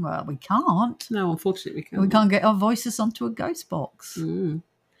 Well, we can't. No, unfortunately we can't. We can't get our voices onto a ghost box. And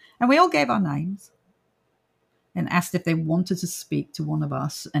we all gave our names and asked if they wanted to speak to one of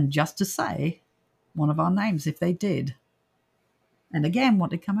us and just to say one of our names if they did. And again, what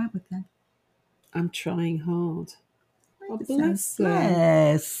did come out with that? I'm trying hard. Oh, bless them.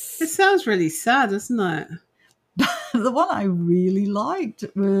 Bless. It sounds really sad, doesn't it? The one I really liked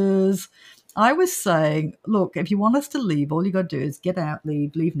was, I was saying, look, if you want us to leave, all you got to do is get out,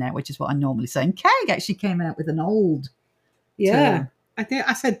 leave now, which is what I normally say. And CAG actually came out with an old term. I think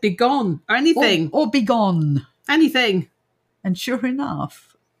I said be gone or anything. Or be gone. Anything. And sure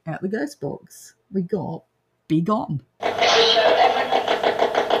enough, out the ghost box, we got be gone.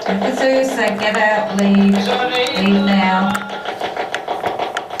 Kazoo said get out, leave now.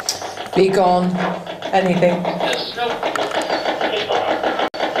 Be gone. Anything.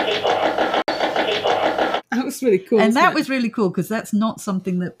 That was really cool. And that was really cool because that's not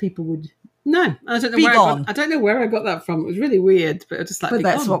something that people would. No, I don't know Be where gone. I don't know where I got that from. It was really weird, but I just like. But be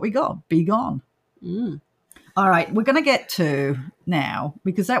that's gone. what we got. Be gone. All right, we're going to get to now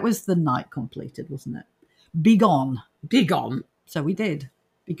because that was the night completed, wasn't it? Be gone. Be gone. So we did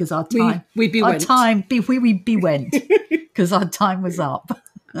because our time we went because our time was up.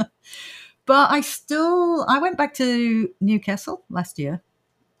 But I went back to Newcastle last year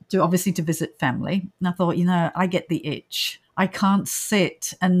to visit family. And I thought, I get the itch. I can't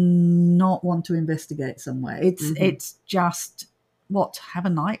sit and not want to investigate somewhere. It's just have a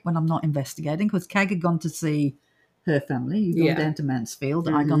night when I'm not investigating because Kag had gone to see her family. You've gone down to Mansfield.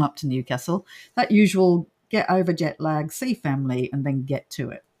 I'd gone up to Newcastle. That usual get over jet lag, see family, and then get to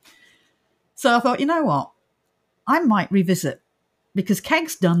it. So I thought, you know what? I might revisit because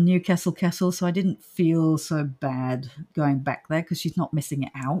Kag's done Newcastle Castle, so I didn't feel so bad going back there because she's not missing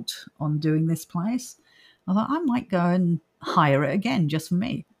out on doing this place. I thought I might go and hire it again just for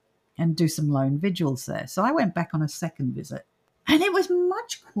me and do some lone vigils there. So I went back on a second visit. And it was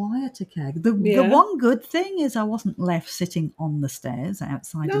much quieter, Kag. The one good thing is I wasn't left sitting on the stairs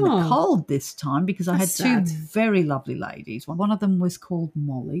outside in the cold this time because I had two very lovely ladies. One of them was called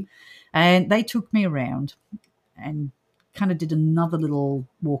Molly, and they took me around and kind of did another little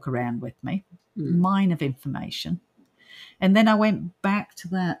walk around with me, mine of information. And then I went back to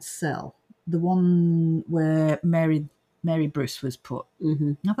that cell, the one where Mary Bruce was put.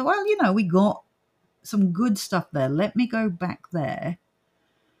 And I thought, well, we got some good stuff there. Let me go back there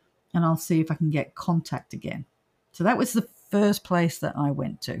and I'll see if I can get contact again. So that was the first place that I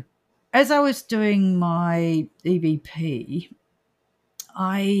went to. As I was doing my EVP,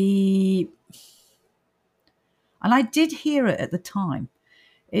 I did hear it at the time.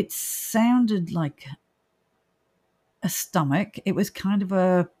 It sounded like a stomach. It was kind of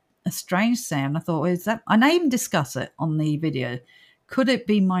a strange sound. I thought, is that? And I even discuss it on the video. Could it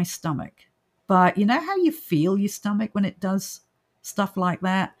be my stomach? But you know how you feel your stomach when it does stuff like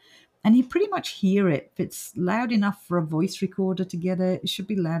that? And you pretty much hear it. If it's loud enough for a voice recorder to get it, it should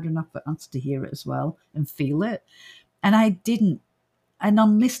be loud enough for us to hear it as well and feel it. And I didn't. And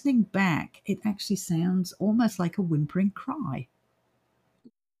on listening back, it actually sounds almost like a whimpering cry.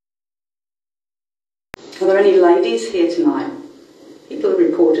 Are there any ladies here tonight? People have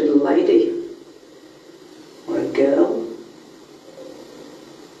reported a lady or a girl.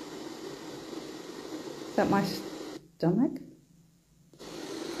 Is that my stomach?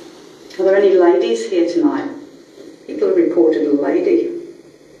 Are there any ladies here tonight? People have reported a lady.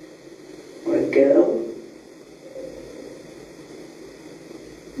 Or a girl.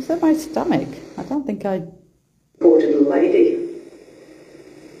 Is that my stomach? I don't think I... Reported a lady.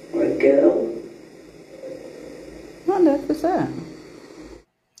 Or a girl. What on earth was that?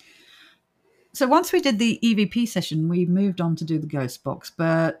 So once we did the EVP session, we moved on to do the ghost box,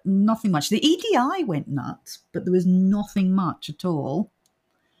 but nothing much. The EDI went nuts, but there was nothing much at all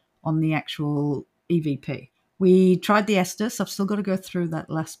on the actual EVP. We tried the Estes. I've still got to go through that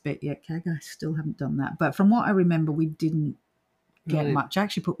last bit yet, Kag. I still haven't done that. But from what I remember, we didn't get much. I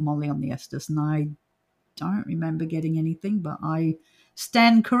actually put Molly on the Estes, and I don't remember getting anything, but I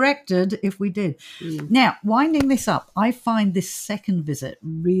stand corrected if we did. Now, winding this up, I find this second visit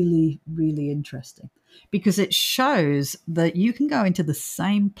really, really interesting because it shows that you can go into the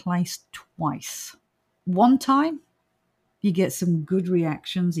same place twice. One time, you get some good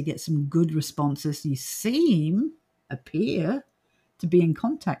reactions, you get some good responses, you appear to be in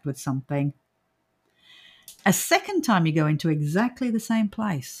contact with something. A second time you go into exactly the same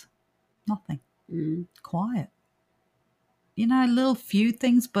place, nothing. Quiet. You know, a little few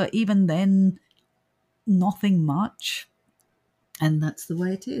things, but even then, nothing much. And that's the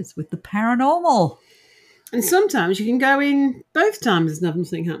way it is with the paranormal. And sometimes you can go in both times and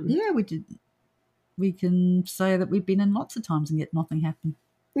nothing happen. Yeah, we did. We can say that we've been in lots of times and yet nothing happened.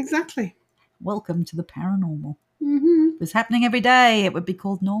 Exactly. Welcome to the paranormal. Mm-hmm. If it was happening every day, it would be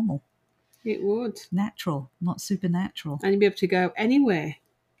called normal. It would. Natural, not supernatural. And you'd be able to go anywhere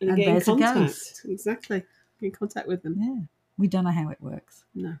and get in there's a contact. ghost. Exactly. Get in contact with them. Yeah. We don't know how it works.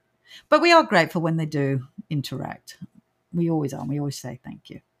 No. But we are grateful when they do interact. We always are. And we always say thank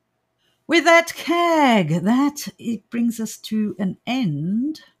you. With that, Cag, it brings us to an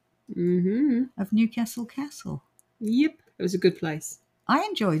end of Newcastle Castle. Yep. It was a good place. I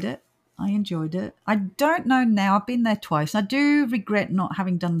enjoyed it. I don't know now. I've been there twice. I do regret not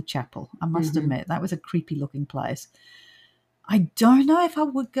having done the chapel. I must admit. That was a creepy looking place. I don't know if I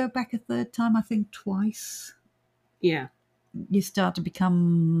would go back a third time. I think twice. Yeah. You start to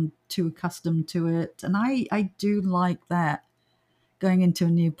become too accustomed to it. And I do like that, going into a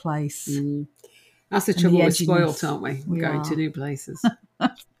new place. That's the trouble. We're spoiled, aren't we? We're going to new places.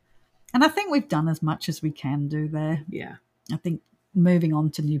 And I think we've done as much as we can do there. Yeah. I think moving on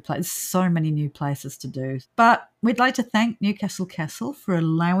to new places, so many new places to do. But we'd like to thank Newcastle Castle for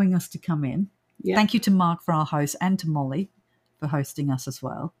allowing us to come in. Yep. Thank you to Mark for our host and to Molly for hosting us as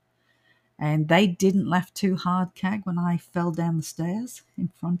well. And they didn't laugh too hard, Cag, when I fell down the stairs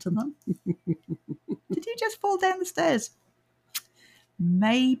in front of them. Did you just fall down the stairs?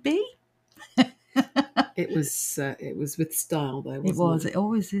 Maybe. It was with style, though, wasn't it? It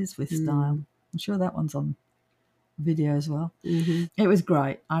always is with style. I'm sure that one's on video as well. Mm-hmm. It was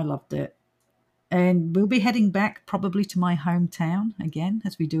great. I loved it. And we'll be heading back probably to my hometown again,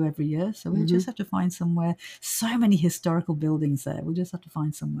 as we do every year. So we'll just have to find somewhere. So many historical buildings there. We'll just have to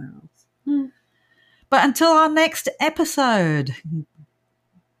find somewhere else. But until our next episode,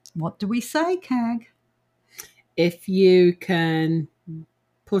 what do we say, Cag? If you can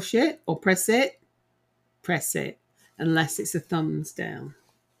push it or press it, unless it's a thumbs down.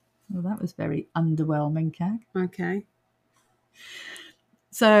 Well, that was very underwhelming, Cag. Okay.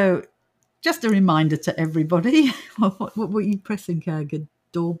 So, just a reminder to everybody. What were you pressing, Cag? A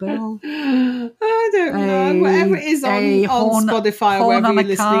doorbell? I don't know. Whatever it is on Spotify or wherever you're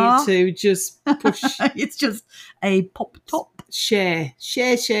listening to, just push. It's just a pop top. Share.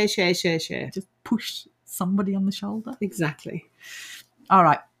 Just push somebody on the shoulder. Exactly. All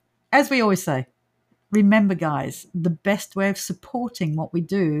right. As we always say, remember, guys, the best way of supporting what we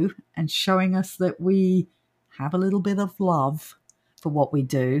do and showing us that we have a little bit of love for what we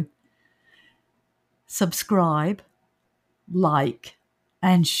do, subscribe, like,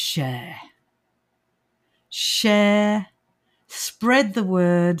 and share. Share, spread the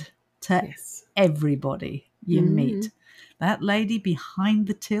word to everybody you meet. That lady behind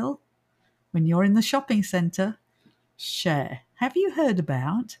the till, when you're in the shopping centre, share. Have you heard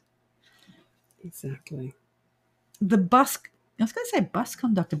about? Exactly. The bus, I was going to say bus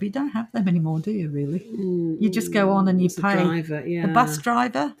conductor, but you don't have them anymore, do you, really? You just go on and you pay. The bus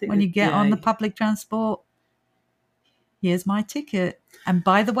driver, when you get on the public transport, here's my ticket. And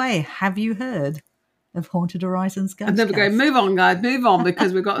by the way, have you heard of Haunted Horizons Ghost? I'm never going, move on, guys, move on,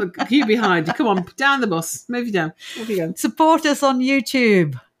 because we've got the queue behind you. Come on, down the bus. Move you down. Off you go. Support us on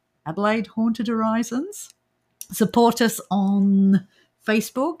YouTube, Adelaide Haunted Horizons. Support us on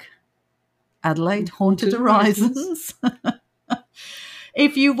Facebook, Adelaide Haunted Horizons.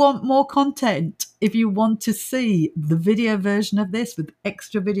 If you want more content, if you want to see the video version of this with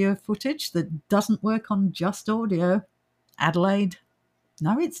extra video footage that doesn't work on just audio, Adelaide,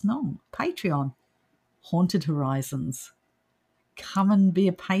 no, it's not. Patreon, Haunted Horizons. Come and be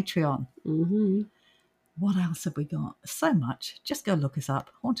a Patreon. Mm-hmm. What else have we got? So much. Just go look us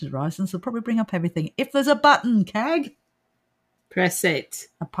up. Haunted Horizons will probably bring up everything. If there's a button, Cag. Press it.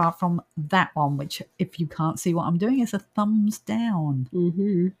 Apart from that one, which if you can't see what I'm doing, is a thumbs down.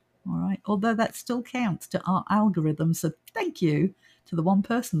 Mm-hmm. All right. Although that still counts to our algorithm. So thank you to the one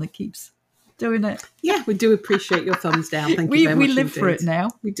person that keeps doing it. Yeah, we do appreciate your thumbs down. Thank you very much. We live for it now.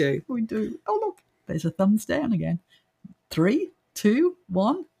 We do. We do. Oh, look. There's a thumbs down again. 3, 2,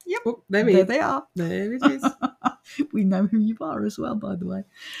 1. Yep. Oh, There they are. There it is. We know who you are as well, by the way.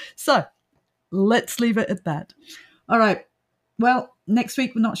 So let's leave it at that. All right. Well, next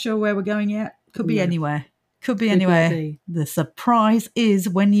week, we're not sure where we're going yet. Could be anywhere. Could be anywhere. Be. The surprise is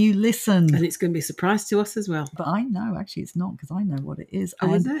when you listen. And it's going to be a surprise to us as well. But I know, actually, it's not because I know what it is.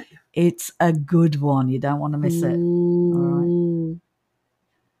 Oh, is it? It's a good one. You don't want to miss it. All right.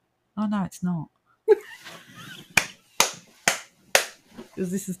 Oh, no, it's not.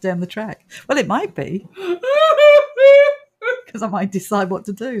 Because this is down the track. Well, it might be. Because I might decide what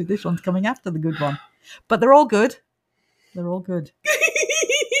to do. This one's coming after the good one. But they're all good. They're all good.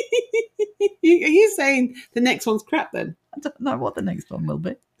 Are you saying the next one's crap then? I don't know what the next one will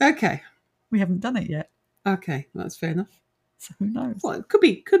be. Okay. We haven't done it yet. Okay, that's fair enough. So who knows? Well, it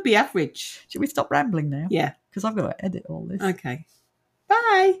could be average. Should we stop rambling now? Yeah. Because I've got to edit all this. Okay.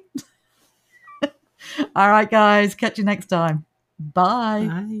 Bye. All right, guys. Catch you next time. Bye.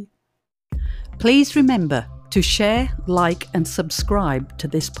 Bye. Please remember to share, like, and subscribe to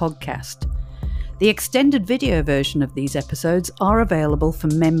this podcast. The extended video version of these episodes are available for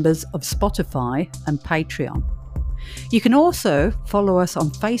members of Spotify and Patreon. You can also follow us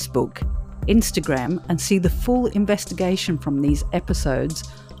on Facebook, Instagram, and see the full investigation from these episodes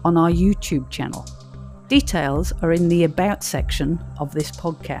on our YouTube channel. Details are in the About section of this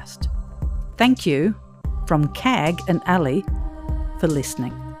podcast. Thank you from Cag and Ali for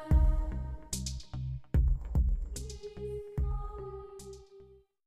listening.